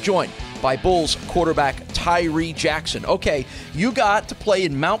continue to be joined by Bulls quarterback Tyree Jackson. Okay, you got to play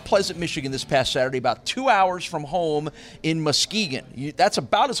in Mount Pleasant, Michigan this past Saturday, about 2 hours from home in Muskegon. That's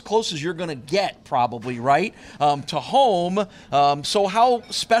about as close as you're going to get, probably, right, to home. So how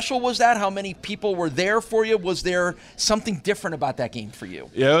special was that? How many people were there for you? Was there something different about that game for you?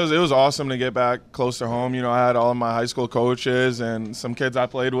 Yeah, it was awesome to get back close to home. You know, I had all of my high school coaches and some kids I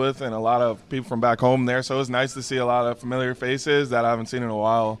played with and a lot of people from back home there. So it was nice to see a lot of familiar faces that I haven't seen in a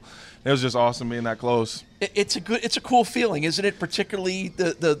while. It was just awesome being that close. It's a cool feeling, isn't it? Particularly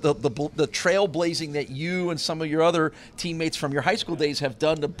the trailblazing that you and some of your other teammates from your high school days have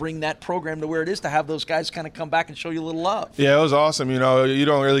done to bring that program to where it is, to have those guys kind of come back and show you a little love. Yeah, it was awesome. You know, you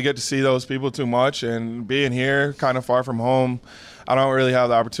don't really get to see those people too much, and being here kind of far from home, I don't really have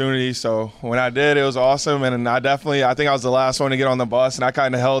the opportunity. So when I did, it was awesome, and I think I was the last one to get on the bus, and I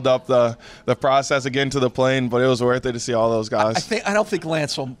kind of held up the process of getting to the plane, but it was worth it to see all those guys. I don't think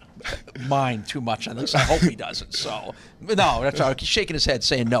Lance will mind too much on this. I hope he doesn't. So, no, that's all. He's shaking his head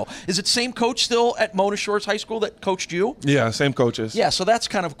saying no. Is it same coach still at Mona Shores High School that coached you? Yeah, same coaches. Yeah, so that's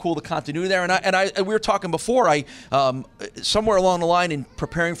kind of cool, the continuity there. And we were talking before. Somewhere along the line in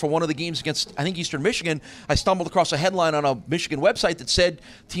preparing for one of the games against, I think, Eastern Michigan, I stumbled across a headline on a Michigan website that said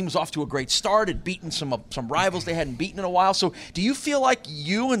the team was off to a great start, had beaten some rivals they hadn't beaten in a while. So do you feel like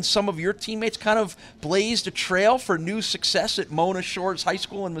you and some of your teammates kind of blazed a trail for new success at Mona Shores High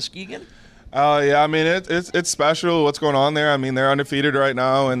School in Muskegon? Yeah, I mean, it's special what's going on there. I mean, they're undefeated right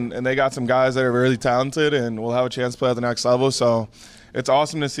now, and they got some guys that are really talented and will have a chance to play at the next level. So it's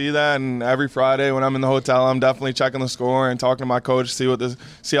awesome to see that. And every Friday when I'm in the hotel, I'm definitely checking the score and talking to my coach, see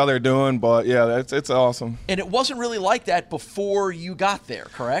how they're doing. But, yeah, it's awesome. And it wasn't really like that before you got there,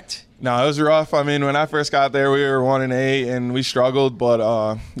 correct? No, it was rough. I mean, when I first got there, we were 1-8 and we struggled.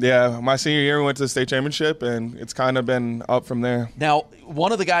 But yeah, my senior year we went to the state championship, and it's kind of been up from there. Now,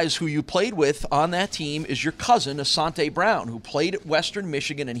 one of the guys who you played with on that team is your cousin, Asante Brown, who played at Western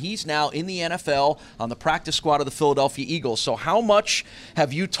Michigan, and he's now in the NFL on the practice squad of the Philadelphia Eagles. So how much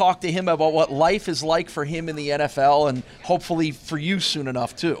have you talked to him about what life is like for him in the NFL, and hopefully for you soon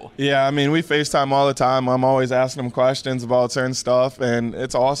enough too? Yeah, I mean, we FaceTime all the time. I'm always asking him questions about certain stuff, and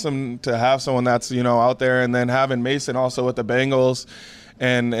it's awesome to have someone that's, out there, and then having Mason also with the Bengals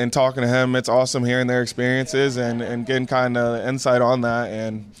and talking to him. It's awesome hearing their experiences and getting kind of insight on that,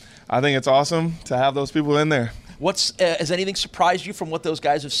 and I think it's awesome to have those people in there. Has anything surprised you from what those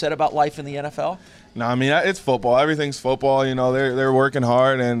guys have said about life in the NFL? No, I mean, it's football. Everything's football. They're working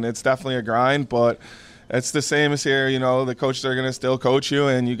hard, and it's definitely a grind, but it's the same as here. The coaches are going to still coach you,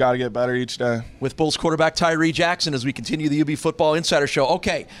 and you got to get better each day. With Bulls quarterback Tyree Jackson as we continue the UB Football Insider Show.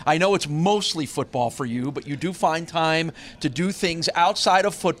 Okay, I know it's mostly football for you, but you do find time to do things outside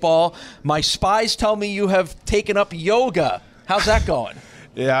of football. My spies tell me you have taken up yoga. How's that going?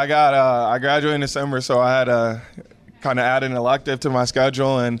 Yeah, I graduated in December, so I had to kind of add an elective to my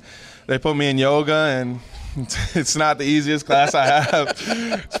schedule, and they put me in yoga, and it's not the easiest class I have.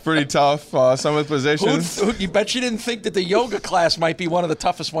 It's pretty tough. Some of the positions. You bet you didn't think that the yoga class might be one of the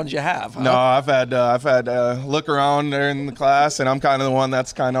toughest ones you have. Huh? No, I've had look around there in the class, and I'm kind of the one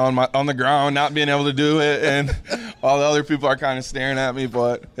that's kind of on the ground, not being able to do it, and all the other people are kind of staring at me.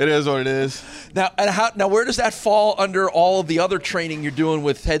 But it is what it is. Now, where does that fall under all of the other training you're doing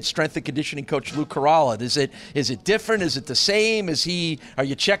with head strength and conditioning coach Lou Caralla? Is it different? Is it the same? Are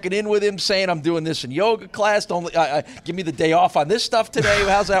you checking in with him, saying I'm doing this in yoga class? Don't give me the day off on this stuff today.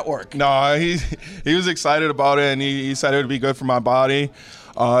 How's that work? No, he was excited about it, and he said it would be good for my body.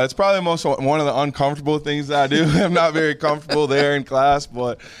 It's probably one of the uncomfortable things that I do. I'm not very comfortable there in class,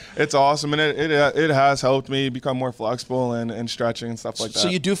 but it's awesome, and it has helped me become more flexible and stretching and stuff like that. So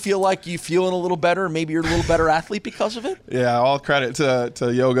you do feel like you're feeling a little better, and maybe you're a little better athlete because of it? Yeah, all credit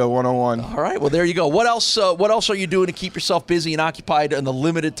to Yoga 101. All right, well, there you go. What else are you doing to keep yourself busy and occupied in the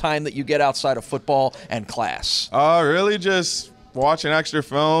limited time that you get outside of football and class? Really just watching extra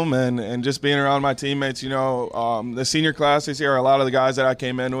film and just being around my teammates. The senior class this year are a lot of the guys that I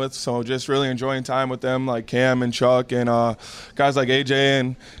came in with, so just really enjoying time with them, like Cam and Chuck and guys like AJ,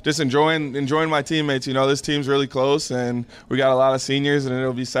 and just enjoying my teammates. This team's really close, and we got a lot of seniors, and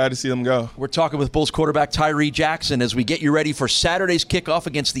it'll be sad to see them go. We're talking with Bulls quarterback Tyree Jackson as we get you ready for Saturday's kickoff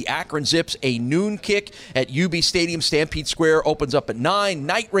against the Akron Zips, a noon kick at UB Stadium. Stampede Square opens up at 9.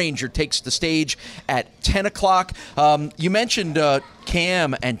 Night Ranger takes the stage at 10 o'clock. You mentioned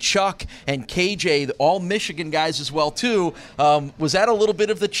Cam and Chuck and KJ, all Michigan guys as well too. Was that a little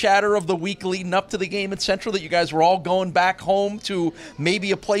bit of the chatter of the week leading up to the game at Central, that you guys were all going back home to maybe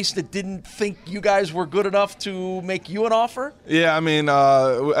a place that didn't think you guys were good enough to make you an offer? Yeah, I mean,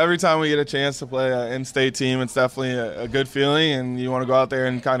 every time we get a chance to play an in-state team, it's definitely a good feeling, and you want to go out there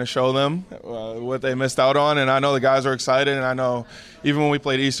and kind of show them what they missed out on. And I know the guys are excited, and I know even when we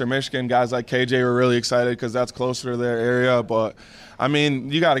played Eastern Michigan, guys like KJ were really excited because that's closer to their area. But I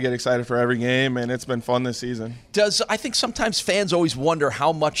mean, you got to get excited for every game, and it's been fun this season. I think sometimes fans always wonder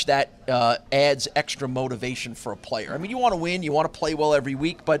how much that adds extra motivation for a player. I mean, you want to win, you want to play well every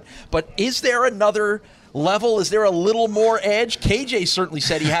week, but is there another level? Is there a little more edge? KJ certainly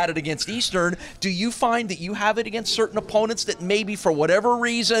said he had it against Eastern. Do you find that you have it against certain opponents that maybe for whatever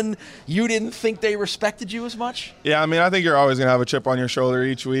reason you didn't think they respected you as much? Yeah, I mean, I think you're always going to have a chip on your shoulder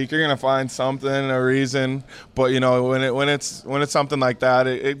each week. You're going to find something, a reason. But, when it's something like that,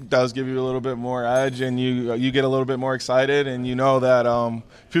 it does give you a little bit more edge, and you get a little bit more excited, and you know that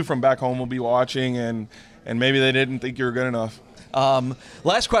people from back home will be watching, and maybe they didn't think you were good enough.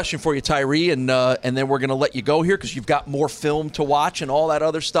 Last question for you, Tyree, and then we're going to let you go here because you've got more film to watch and all that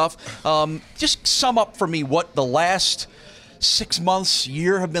other stuff. Just sum up for me what the last 6 months,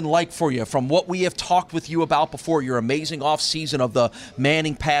 year have been like for you, from what we have talked with you about before, your amazing offseason of the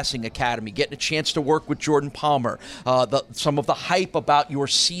Manning Passing Academy, getting a chance to work with Jordan Palmer, some of the hype about your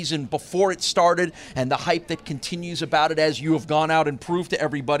season before it started, and the hype that continues about it as you have gone out and proved to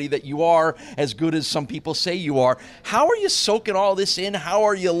everybody that you are as good as some people say you are. How are you soaking all this in? How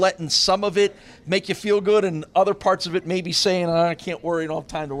are you letting some of it make you feel good and other parts of it maybe saying, I can't worry, I don't have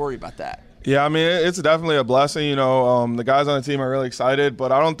time to worry about that? Yeah, I mean, it's definitely a blessing. The guys on the team are really excited,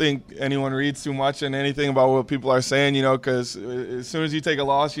 but I don't think anyone reads too much in anything about what people are saying, because as soon as you take a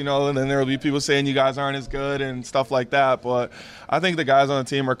loss, and then there will be people saying you guys aren't as good and stuff like that. But I think the guys on the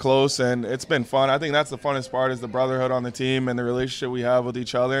team are close, and it's been fun. I think that's the funnest part, is the brotherhood on the team and the relationship we have with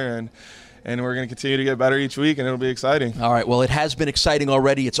each other. And and we're going to continue to get better each week, and it'll be exciting. All right, well, it has been exciting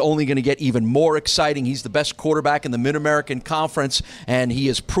already. It's only going to get even more exciting. He's the best quarterback in the Mid-American Conference, and he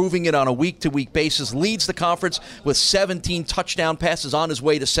is proving it on a week-to-week basis. Leads the conference with 17 touchdown passes, on his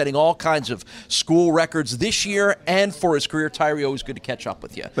way to setting all kinds of school records this year and for his career. Tyree, always good to catch up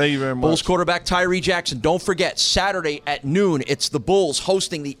with you. Thank you very much. Bulls quarterback Tyree Jackson. Don't forget, Saturday at noon, it's the Bulls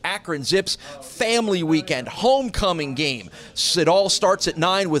hosting the Akron Zips Family Weekend homecoming game. So it all starts at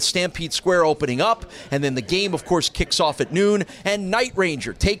 9 with Stampede Square opening up, and then the game, of course, kicks off at noon, and Night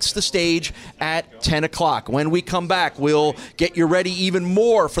Ranger takes the stage at 10 o'clock. When we come back, we'll get you ready even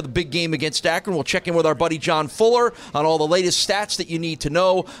more for the big game against Akron. We'll check in with our buddy John Fuller on all the latest stats that you need to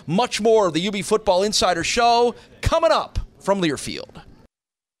know. Much more of the UB Football Insider Show coming up from Learfield.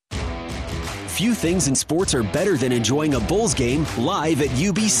 Few things in sports are better than enjoying a Bulls game live at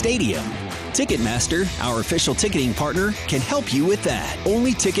UB Stadium. Ticketmaster, our official ticketing partner, can help you with that.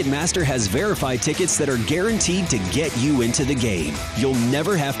 Only Ticketmaster has verified tickets that are guaranteed to get you into the game. You'll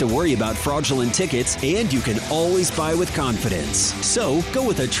never have to worry about fraudulent tickets, and you can always buy with confidence. So, go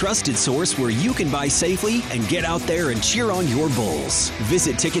with a trusted source where you can buy safely and get out there and cheer on your Bulls.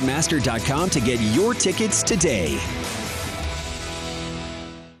 Visit Ticketmaster.com to get your tickets today.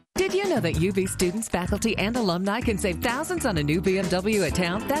 Did you know that UB students, faculty, and alumni can save thousands on a new BMW at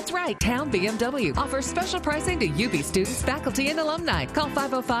Town? That's right, Town BMW offers special pricing to UB students, faculty, and alumni. Call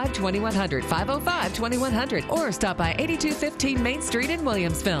 505-2100, 505-2100, or stop by 8215 Main Street in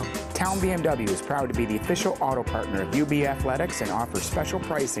Williamsville. Town BMW is proud to be the official auto partner of UB Athletics and offers special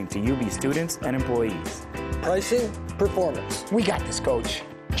pricing to UB students and employees. Pricing, performance. We got this, Coach.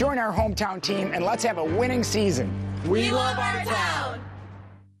 Join our hometown team and let's have a winning season. We love our town.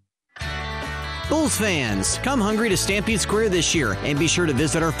 Bulls fans, come hungry to Stampede Square this year and be sure to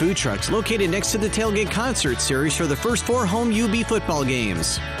visit our food trucks located next to the Tailgate Concert Series for the first 4 home UB football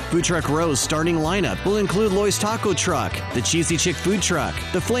games. Food Truck Row's starting lineup will include Loy's Taco Truck, the Cheesy Chick Food Truck,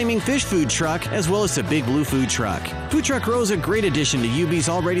 the Flaming Fish Food Truck, as well as the Big Blue Food Truck. Food Truck Row is a great addition to UB's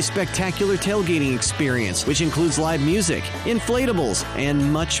already spectacular tailgating experience, which includes live music, inflatables,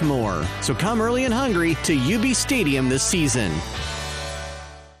 and much more. So come early and hungry to UB Stadium this season.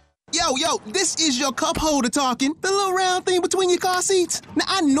 Yo, this is your cup holder talking. The little round thing between your car seats. Now,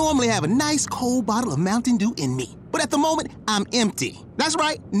 I normally have a nice cold bottle of Mountain Dew in me, but at the moment, I'm empty. That's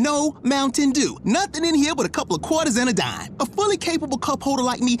right, no Mountain Dew. Nothing in here but a couple of quarters and a dime. A fully capable cup holder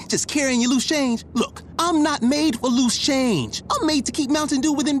like me just carrying your loose change? Look, I'm not made for loose change. I'm made to keep Mountain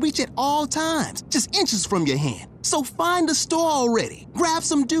Dew within reach at all times, just inches from your hand. So find a store already, grab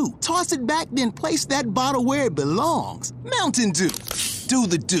some Dew, toss it back, then place that bottle where it belongs. Mountain Dew. Do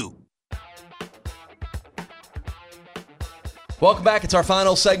the Dew. Welcome back. It's our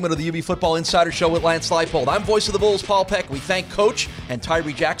final segment of the UB Football Insider Show with Lance Leipold. I'm voice of the Bulls, Paul Peck. We thank Coach and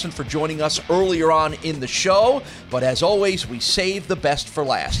Tyree Jackson for joining us earlier on in the show. But as always, we save the best for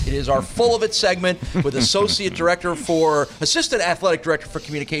last. It is our Full of It segment with Assistant Athletic Director for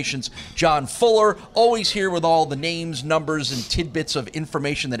Communications, John Fuller. Always here with all the names, numbers, and tidbits of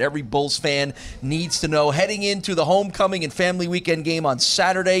information that every Bulls fan needs to know. Heading into the homecoming and family weekend game on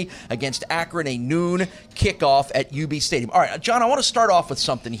Saturday against Akron, a noon kickoff at UB Stadium. All right, John, I want to start off with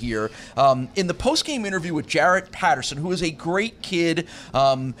something here. In the post-game interview with Jarrett Patterson, who is a great kid,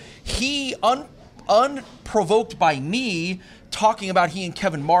 he, unprovoked by me, talking about he and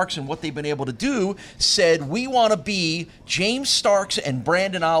Kevin Marks and what they've been able to do, said, we want to be James Starks and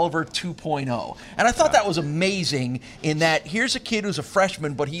Brandon Oliver 2.0. And I thought that was amazing in that here's a kid who's a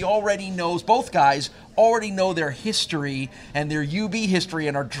freshman, but he already knows, both guys already know their history and their UB history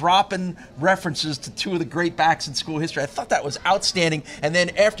and are dropping references to two of the great backs in school history. I thought that was outstanding. And then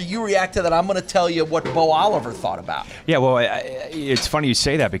after you react to that, I'm going to tell you what Bo Oliver thought about it. Yeah, well, it's funny you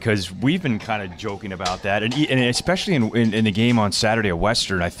say that because we've been kind of joking about that. And especially in the game on Saturday at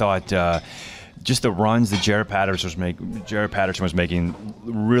Western, I thought just the runs that Jarrett Patterson was making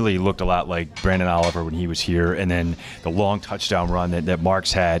really looked a lot like Brandon Oliver when he was here. And then the long touchdown run that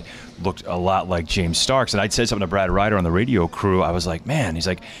Marks had looked a lot like James Starks. And I'd said something to Brad Ryder on the radio crew. I was like, man,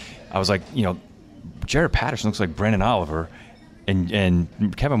 Jarrett Patterson looks like Brandon Oliver. And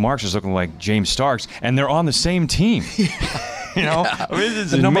Kevin Marks is looking like James Starks. And they're on the same team. You know, yeah. I mean,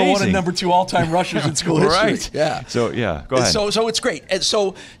 this the is number amazing. one and number two all-time rushers in school history. Right. Yeah. So go ahead. So it's great. And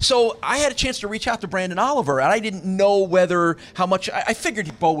so I had a chance to reach out to Brandon Oliver, and I didn't know how much. I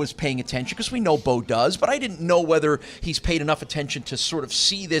figured Bo was paying attention because we know Bo does, but I didn't know whether he's paid enough attention to sort of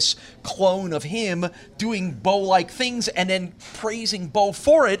see this clone of him doing Bo-like things and then praising Bo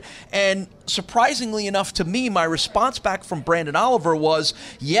for it. And surprisingly enough to me, my response back from Brandon Oliver was,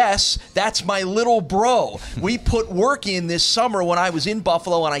 yes, that's my little bro. We put work in this summer when I was in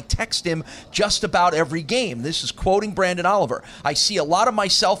Buffalo, and I text him just about every game. This is quoting Brandon Oliver. I see a lot of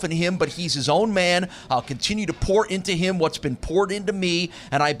myself in him, but he's his own man. I'll continue to pour into him what's been poured into me,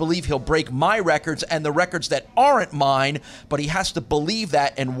 and I believe he'll break my records and the records that aren't mine, but he has to believe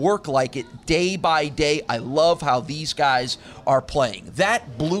that and work like it day by day. I love how these guys are playing.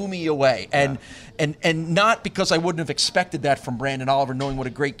 That blew me away. And not because I wouldn't have expected that from Brandon Oliver, knowing what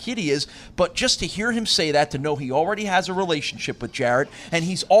a great kid he is, but just to hear him say that, to know he already has a relationship with Jarrett, and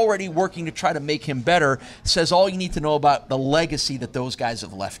he's already working to try to make him better, says all you need to know about the legacy that those guys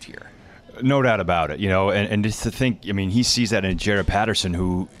have left here. No doubt about it, and just to think, he sees that in Jaret Patterson,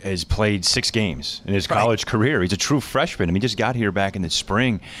 who has played 6 games in his college career. He's a true freshman. He just got here back in the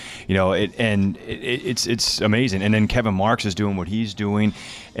spring, it's amazing. And then Kevin Marks is doing what he's doing,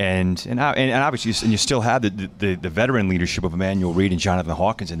 and obviously, and you still have the veteran leadership of Emmanuel Reed and Jonathan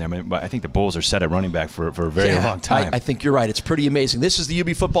Hawkins in there. But I think the Bulls are set at running back for a very long time. I think you're right. It's pretty amazing. This is the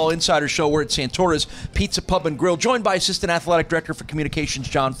UB Football Insider Show. We're at Santora's Pizza Pub and Grill, joined by Assistant Athletic Director for Communications,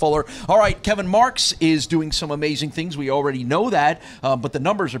 John Fuller. All right, Kevin Marks is doing some amazing things. We already know that, but the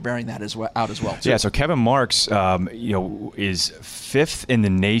numbers are bearing that out as well, too. Yeah, so Kevin Marks, is 5th in the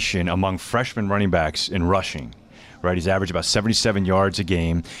nation among freshman running backs in rushing. Right, he's averaged about 77 yards a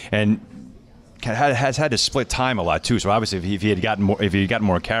game, and has had to split time a lot too. So obviously, if he had gotten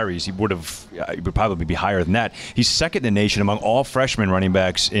more carries, he would probably be higher than that. He's 2nd in the nation among all freshman running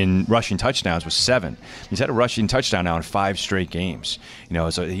backs in rushing touchdowns with 7. He's had a rushing touchdown now in 5 straight games.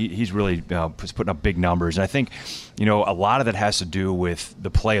 So he's really putting up big numbers. And I think a lot of that has to do with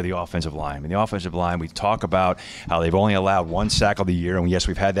the play of the offensive line. The offensive line, we talk about how they've only allowed 1 sack of the year, and yes,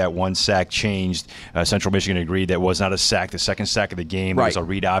 we've had that 1 sack changed. Central Michigan agreed that was not a sack. The second sack of the game was a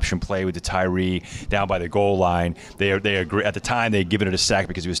read option play with the Tyree down by the goal line. They agree at the time they had given it a sack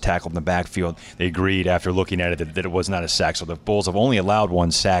because he was tackled in the backfield. They agreed after looking at it that it was not a sack. So the Bulls have only allowed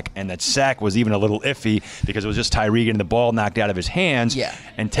 1 sack, and that sack was even a little iffy because it was just Tyree getting the ball knocked out of his hands. Yeah,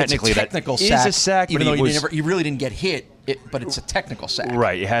 and technically that is a sack, even though you really didn't get hit. But it's a technical sack.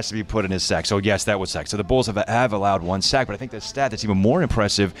 Right, it has to be put in his sack. So, yes, that was sack. So the Bulls have allowed 1 sack, but I think the stat that's even more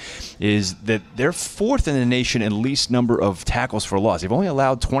impressive is that they're 4th in the nation in least number of tackles for loss. They've only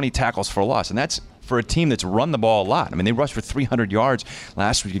allowed 20 tackles for loss, and that's for a team that's run the ball a lot. They rushed for 300 yards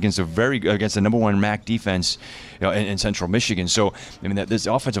last week against the number 1 MAC defense in Central Michigan. So, this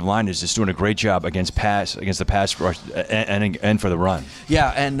offensive line is just doing a great job against the pass rush and for the run.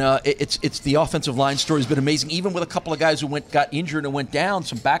 Yeah, and it's the offensive line story has been amazing. Even with a couple of guys who got injured and went down,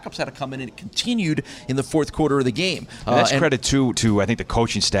 some backups had to come in, and it continued in the 4th quarter of the game. And that's credit to I think the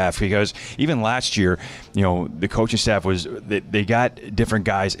coaching staff, because even last year, the coaching staff they got different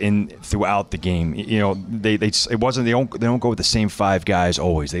guys in throughout the game. They don't go with the same 5 guys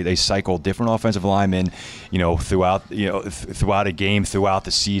always. They cycle different offensive linemen, throughout a game, throughout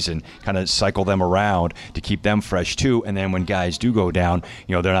the season, kind of cycle them around to keep them fresh too. And then when guys do go down,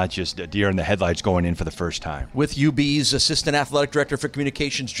 they're not just a deer in the headlights going in for the first time. With UB's Assistant Athletic Director for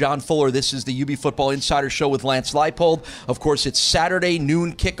Communications, John Fuller, this is the UB Football Insider Show with Lance Leipold. Of course, it's Saturday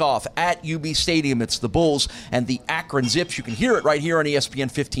noon kickoff at UB Stadium. It's the Bulls and the Akron Zips. You can hear it right here on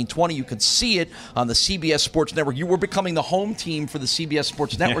ESPN 1520. You can see it on the CBS Sports Network. You were becoming the home team for the CBS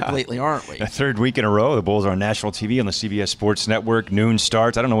Sports Network lately, aren't we? The 3rd week in a row, the Bulls are on national TV on the CBS Sports Network. Noon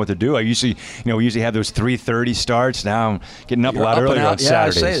starts. I don't know what to do. We usually have those 3:30 starts. Now I'm getting up a lot earlier on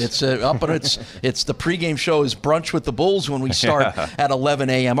Saturdays. Yeah, I say it's up, and it's the pregame show is Brunch with the Bulls when we start at 11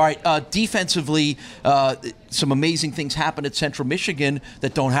 a.m. All right, defensively, some amazing things happen at Central Michigan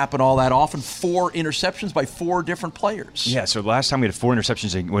that don't happen all that often. 4 interceptions by 4 different players. Yeah, so last time we had 4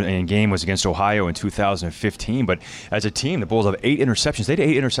 interceptions in a game was against Ohio in 2015. But as a team, the Bulls have 8 interceptions. They had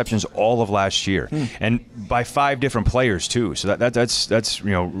 8 interceptions all of last year, and by 5 different players too. So that's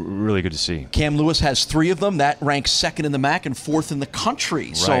really good to see. Cam Lewis has 3 of them. That ranks 2nd in the MAC and 4th in the country.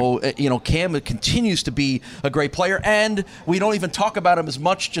 Right. So Cam continues to be a great player, and we don't even talk about him as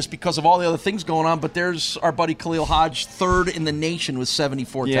much just because of all the other things going on. But there's our buddy Khalil Hodge, 3rd in the nation with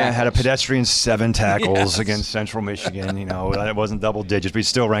 74 tackles. Yeah, had a pedestrian 7 tackles against Central Michigan. It wasn't double digits, but he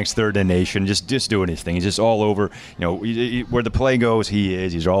still ranks 3rd in the nation. Just doing his thing. He's just all over. Where the play goes, he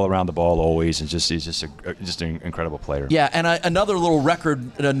is. He's all around the ball always. He's just an incredible player. Yeah, and another little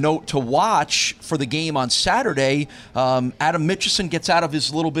record note to watch for the game on Saturday. Adam Mitchison gets out of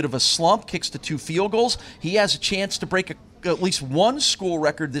his little bit of a slump, kicks the 2 field goals. He has a chance to break at least 1 school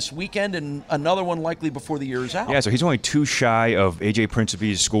record this weekend, and another one likely before the year is out. Yeah, so he's only 2 shy of A.J.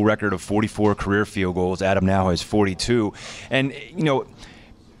 Principe's school record of 44 career field goals. Adam now has 42. And,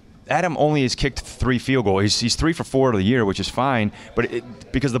 Adam only has kicked 3 field goals. He's 3 for 4 of the year, which is fine, but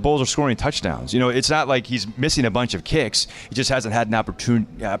because the Bulls are scoring touchdowns. It's not like he's missing a bunch of kicks. He just hasn't had an opportunity.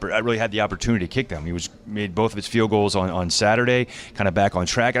 Really had the opportunity to kick them. He made both of his field goals on Saturday, kind of back on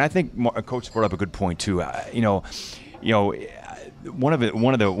track. And I think Coach brought up a good point too. One of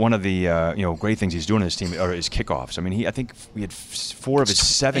the great things he's doing in this team are his kickoffs. I mean, I think we had 4 of his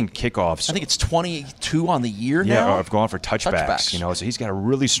 7 kickoffs. I think it's 22 on the year now. Yeah, have gone for touchbacks. So he's got a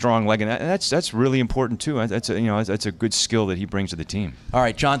really strong leg, and that's really important too. That's a good skill that he brings to the team. All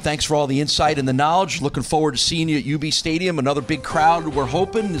right, John, thanks for all the insight and the knowledge. Looking forward to seeing you at UB Stadium. Another big crowd we're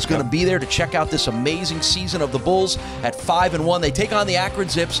hoping is going to be there to check out this amazing season of the Bulls at 5-1. They take on the Akron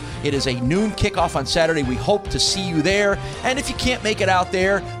Zips. It is a noon kickoff on Saturday. We hope to see you there. And if you can't make it out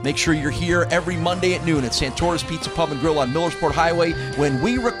there, make sure you're here every Monday at noon at Santora's Pizza Pub and Grill on Millersport Highway when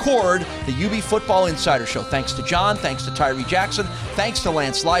we record the UB Football Insider Show. Thanks to John, thanks to Tyree Jackson, thanks to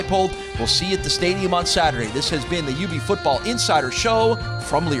Lance Leipold. We'll see you at the stadium on Saturday. This has been the UB Football Insider Show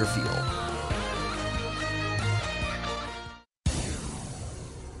from Learfield.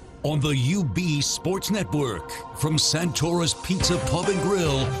 On the UB Sports Network, from Santora's Pizza Pub and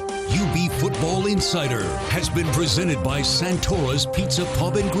Grill, UB Football Insider has been presented by Santora's Pizza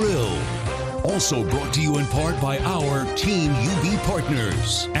Pub and Grill. Also brought to you in part by our Team UB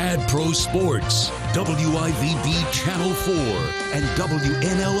partners, AdPro Sports, WIVB Channel 4, and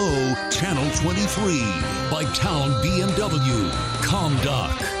WNLO Channel 23, by Town BMW,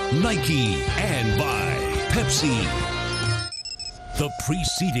 ComDoc, Nike, and by Pepsi. The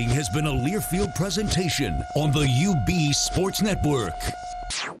preceding has been a Learfield presentation on the UB Sports Network.